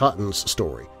Angelique Cotton's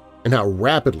story and how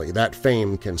rapidly that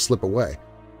fame can slip away.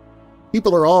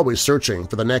 People are always searching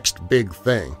for the next big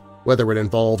thing, whether it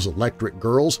involves electric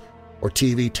girls or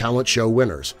TV talent show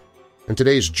winners, and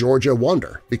today's Georgia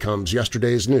wonder becomes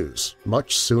yesterday's news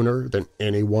much sooner than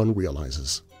anyone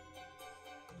realizes.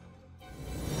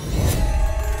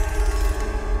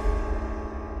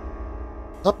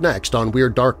 Up next on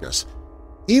Weird Darkness,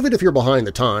 even if you're behind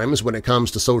the times when it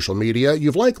comes to social media,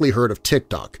 you've likely heard of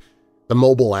TikTok, the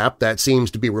mobile app that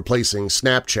seems to be replacing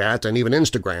Snapchat and even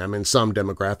Instagram in some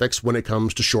demographics when it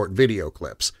comes to short video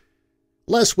clips.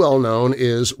 Less well-known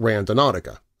is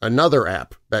Randonautica, another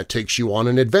app that takes you on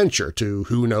an adventure to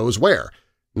who knows where.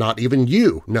 Not even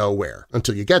you know where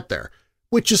until you get there,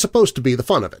 which is supposed to be the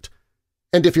fun of it.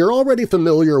 And if you're already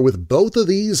familiar with both of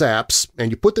these apps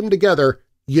and you put them together,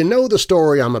 you know the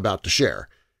story I'm about to share.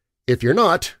 If you're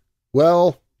not,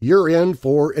 well, you're in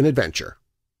for an adventure.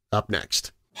 Up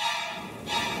next.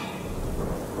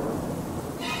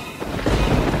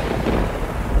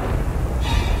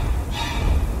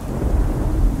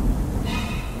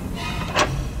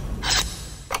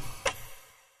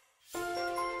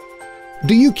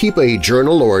 Do you keep a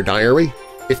journal or a diary?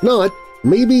 If not,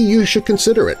 maybe you should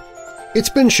consider it.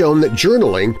 It's been shown that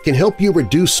journaling can help you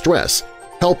reduce stress,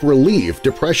 help relieve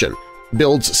depression,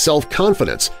 builds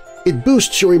self-confidence, it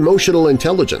boosts your emotional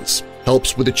intelligence,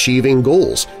 helps with achieving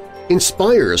goals,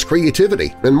 inspires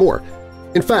creativity, and more.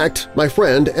 In fact, my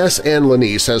friend S. Ann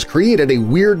Lanise has created a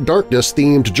Weird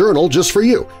Darkness-themed journal just for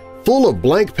you, full of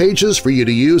blank pages for you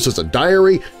to use as a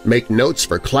diary, make notes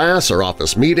for class or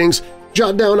office meetings,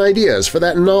 jot down ideas for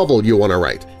that novel you want to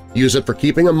write, use it for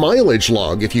keeping a mileage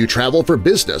log if you travel for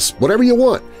business, whatever you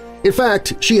want. In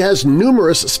fact, she has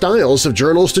numerous styles of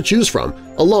journals to choose from.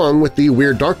 Along with the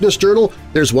Weird Darkness journal,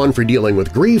 there's one for dealing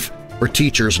with grief, for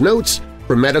teacher's notes,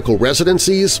 for medical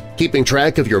residencies, keeping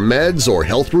track of your meds or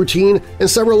health routine, and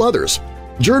several others.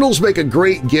 Journals make a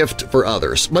great gift for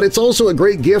others, but it's also a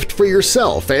great gift for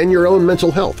yourself and your own mental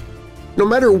health. No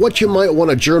matter what you might want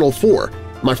a journal for,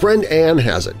 my friend Anne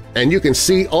has it, and you can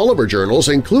see all of her journals,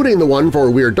 including the one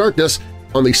for Weird Darkness,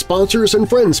 on the Sponsors and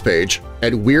Friends page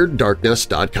at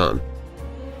WeirdDarkness.com.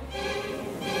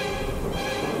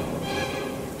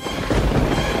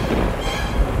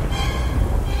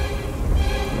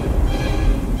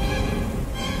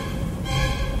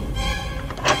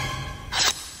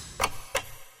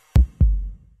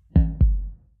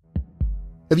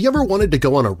 Have you ever wanted to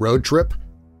go on a road trip?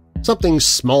 Something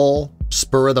small,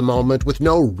 spur of the moment, with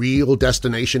no real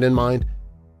destination in mind?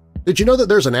 Did you know that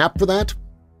there's an app for that?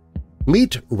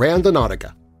 Meet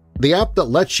Randonautica, the app that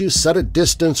lets you set a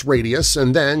distance radius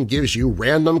and then gives you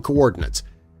random coordinates.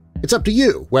 It's up to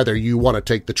you whether you want to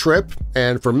take the trip,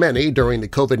 and for many during the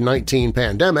COVID-19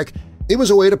 pandemic, it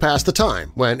was a way to pass the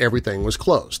time when everything was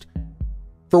closed.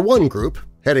 For one group,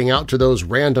 heading out to those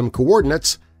random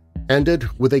coordinates ended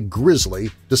with a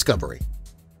grisly discovery.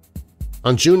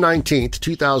 On June 19,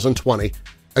 2020,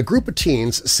 a group of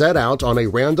teens set out on a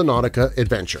Randonautica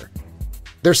adventure.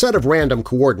 Their set of random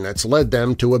coordinates led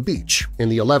them to a beach in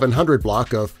the 1100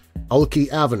 block of Oakey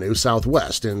Avenue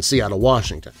Southwest in Seattle,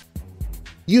 Washington.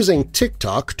 Using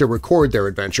TikTok to record their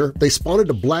adventure, they spotted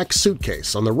a black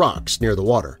suitcase on the rocks near the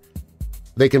water.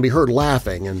 They can be heard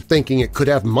laughing and thinking it could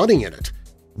have money in it.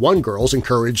 One girl's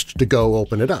encouraged to go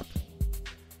open it up.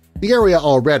 The area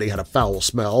already had a foul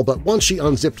smell, but once she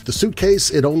unzipped the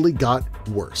suitcase, it only got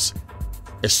worse.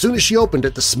 As soon as she opened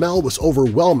it, the smell was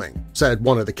overwhelming, said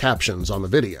one of the captions on the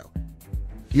video.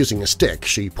 Using a stick,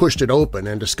 she pushed it open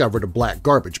and discovered a black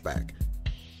garbage bag.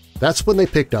 That's when they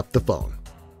picked up the phone.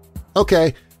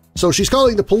 Okay, so she's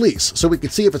calling the police so we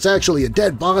can see if it's actually a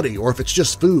dead body or if it's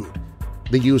just food,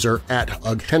 the user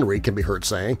 @HugHenry can be heard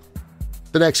saying.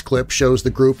 The next clip shows the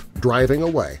group driving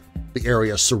away, the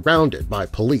area surrounded by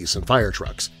police and fire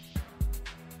trucks.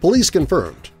 Police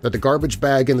confirmed that the garbage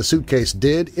bag in the suitcase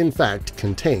did, in fact,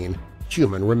 contain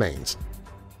human remains.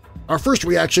 Our first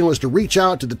reaction was to reach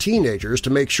out to the teenagers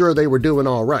to make sure they were doing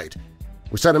all right.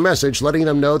 We sent a message letting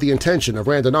them know the intention of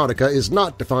Randonautica is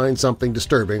not to find something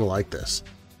disturbing like this.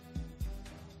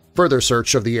 Further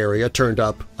search of the area turned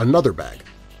up another bag,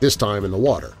 this time in the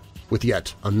water, with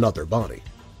yet another body.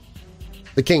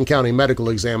 The King County Medical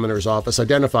Examiner's Office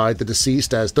identified the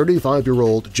deceased as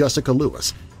 35-year-old Jessica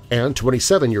Lewis and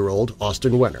 27-year-old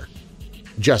Austin Wenner.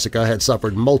 Jessica had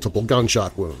suffered multiple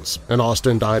gunshot wounds, and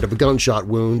Austin died of a gunshot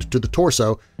wound to the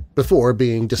torso before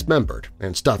being dismembered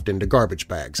and stuffed into garbage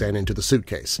bags and into the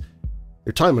suitcase.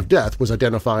 Their time of death was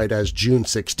identified as June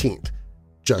 16th,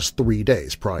 just 3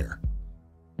 days prior.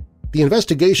 The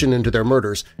investigation into their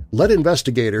murders led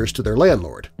investigators to their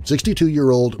landlord,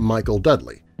 62-year-old Michael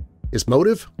Dudley. His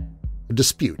motive? A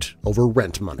dispute over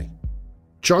rent money.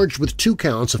 Charged with 2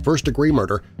 counts of first-degree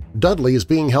murder, Dudley is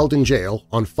being held in jail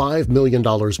on $5 million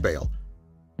bail.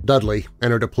 Dudley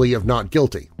entered a plea of not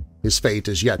guilty. His fate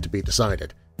is yet to be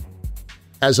decided.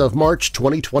 As of March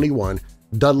 2021,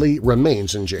 Dudley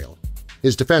remains in jail.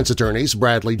 His defense attorneys,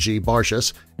 Bradley G.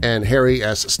 Barshas and Harry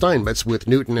S. Steinmetz with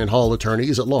Newton & Hall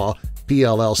Attorneys at Law,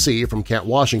 PLLC from Kent,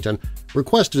 Washington,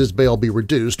 requested his bail be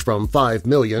reduced from $5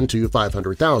 million to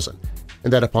 $500,000,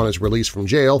 and that upon his release from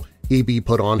jail he be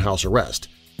put on house arrest.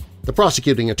 The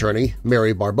prosecuting attorney,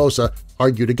 Mary Barbosa,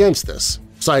 argued against this,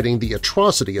 citing the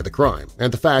atrocity of the crime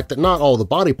and the fact that not all the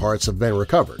body parts have been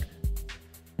recovered.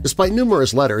 Despite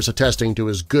numerous letters attesting to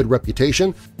his good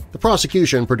reputation, the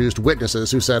prosecution produced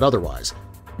witnesses who said otherwise.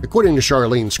 According to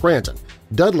Charlene Scranton,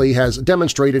 Dudley has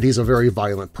demonstrated he's a very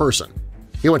violent person.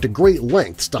 He went to great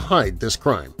lengths to hide this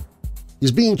crime.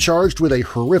 He's being charged with a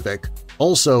horrific,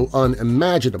 also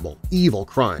unimaginable, evil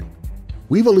crime.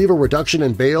 We believe a reduction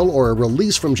in bail or a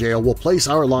release from jail will place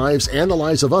our lives and the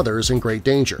lives of others in great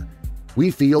danger.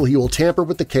 We feel he will tamper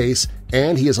with the case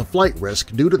and he is a flight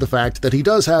risk due to the fact that he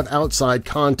does have outside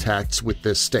contacts with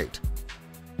this state.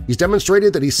 He's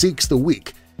demonstrated that he seeks the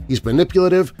weak. He's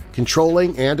manipulative,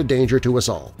 controlling, and a danger to us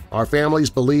all. Our families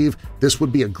believe this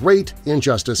would be a great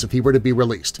injustice if he were to be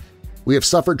released. We have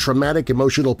suffered traumatic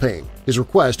emotional pain. His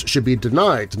request should be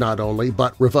denied not only,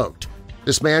 but revoked.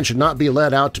 This man should not be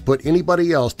let out to put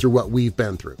anybody else through what we've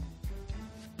been through.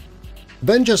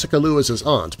 Then Jessica Lewis's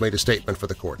aunt made a statement for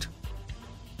the court.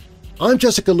 I'm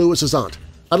Jessica Lewis's aunt.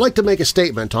 I'd like to make a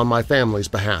statement on my family's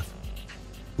behalf.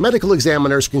 Medical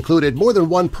examiners concluded more than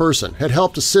one person had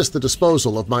helped assist the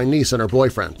disposal of my niece and her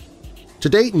boyfriend. To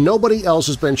date, nobody else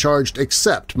has been charged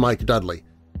except Mike Dudley.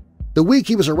 The week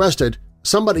he was arrested,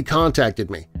 somebody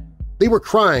contacted me. They were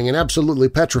crying and absolutely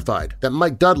petrified that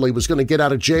Mike Dudley was going to get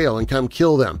out of jail and come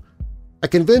kill them. I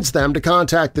convinced them to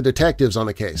contact the detectives on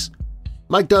the case.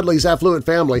 Mike Dudley's affluent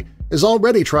family has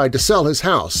already tried to sell his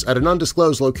house at an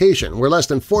undisclosed location where less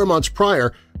than 4 months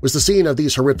prior was the scene of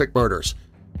these horrific murders,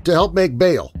 to help make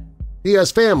bail. He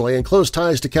has family and close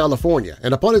ties to California,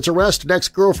 and upon his arrest, an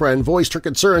ex-girlfriend voiced her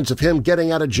concerns of him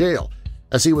getting out of jail,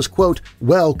 as he was, quote,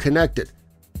 well-connected.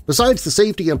 Besides the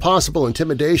safety and possible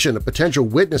intimidation of potential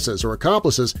witnesses or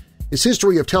accomplices, his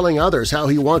history of telling others how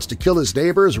he wants to kill his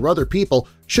neighbors or other people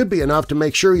should be enough to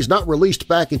make sure he's not released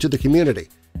back into the community,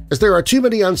 as there are too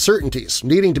many uncertainties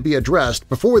needing to be addressed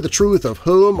before the truth of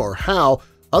whom or how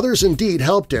others indeed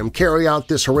helped him carry out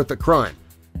this horrific crime.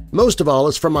 Most of all,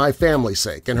 it's for my family's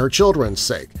sake and her children's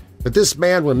sake that this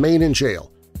man remain in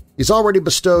jail. He's already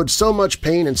bestowed so much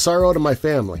pain and sorrow to my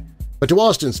family, but to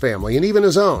Austin's family and even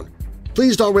his own.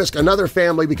 Please don't risk another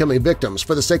family becoming victims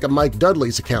for the sake of Mike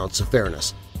Dudley's accounts of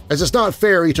fairness, as it's not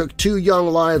fair he took 2 young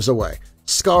lives away,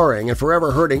 scarring and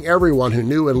forever hurting everyone who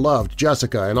knew and loved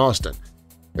Jessica and Austin.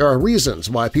 There are reasons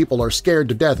why people are scared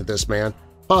to death of this man,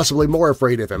 possibly more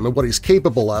afraid of him and what he's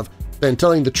capable of than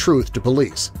telling the truth to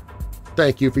police.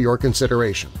 Thank you for your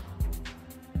consideration.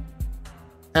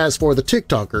 As for the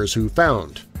TikTokers who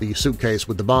found the suitcase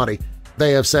with the body,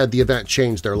 they have said the event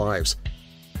changed their lives.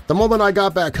 The moment I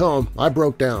got back home, I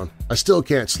broke down. I still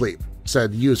can't sleep,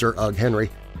 said user Ugg Henry.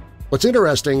 What's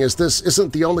interesting is this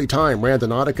isn't the only time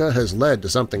Randonautica has led to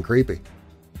something creepy.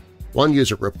 One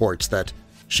user reports that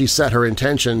she set her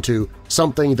intention to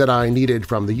something that I needed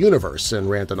from the universe in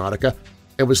Randonautica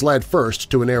and was led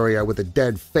first to an area with a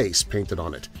dead face painted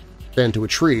on it, then to a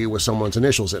tree with someone's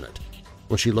initials in it.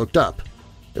 When she looked up,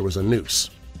 there was a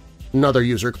noose. Another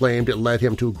user claimed it led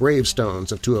him to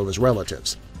gravestones of 2 of his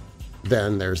relatives.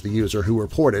 Then there's the user who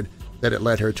reported that it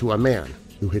led her to a man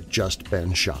who had just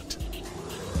been shot.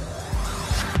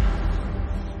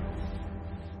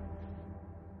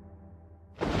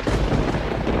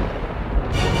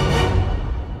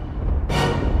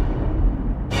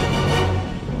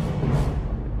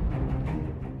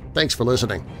 Thanks for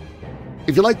listening.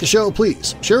 If you like the show,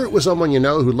 please share it with someone you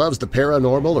know who loves the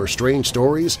paranormal or strange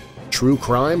stories, true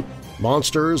crime,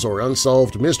 monsters, or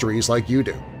unsolved mysteries like you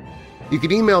do. You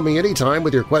can email me anytime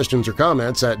with your questions or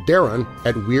comments at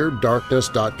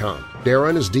darren@weirddarkness.com.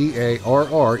 Darren is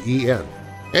D-A-R-R-E-N.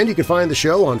 And you can find the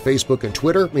show on Facebook and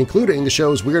Twitter, including the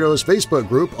show's Weirdos Facebook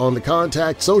group on the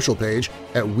Contact Social page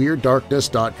at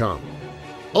WeirdDarkness.com.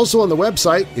 Also on the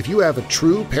website, if you have a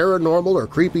true paranormal or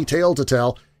creepy tale to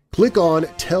tell, click on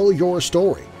Tell Your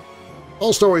Story.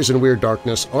 All stories in Weird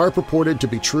Darkness are purported to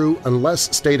be true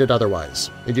unless stated otherwise,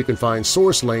 and you can find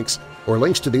source links or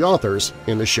links to the authors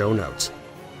in the show notes.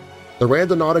 The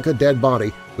Randonautica dead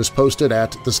body was posted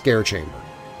at the Scare Chamber.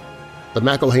 The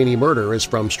McElHenny murder is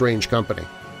from Strange Company.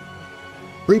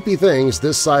 Creepy Things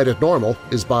This Side of Normal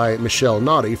is by Michelle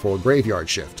Noddy for Graveyard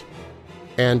Shift.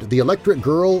 And The Electric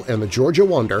Girl and the Georgia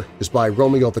Wonder is by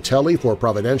Romeo Vitelli for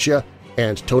Providentia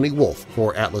and Tony Wolfe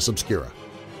for Atlas Obscura.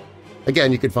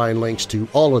 Again, you can find links to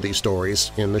all of these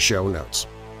stories in the show notes.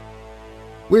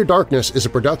 Weird Darkness is a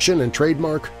production and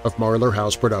trademark of Marlar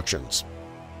House Productions.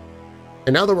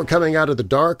 And now that we're coming out of the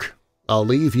dark, I'll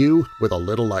leave you with a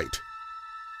little light.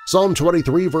 Psalm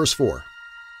 23, verse 4.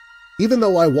 Even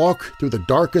though I walk through the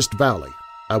darkest valley,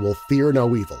 I will fear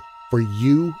no evil, for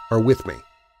you are with me.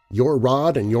 Your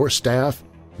rod and your staff,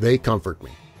 they comfort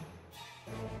me.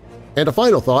 And a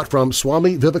final thought from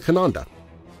Swami Vivekananda.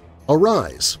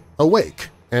 Arise, awake,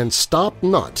 and stop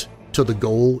not till the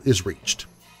goal is reached.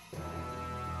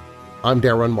 I'm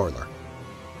Darren Marlar.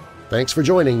 Thanks for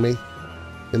joining me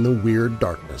in the Weird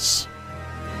Darkness.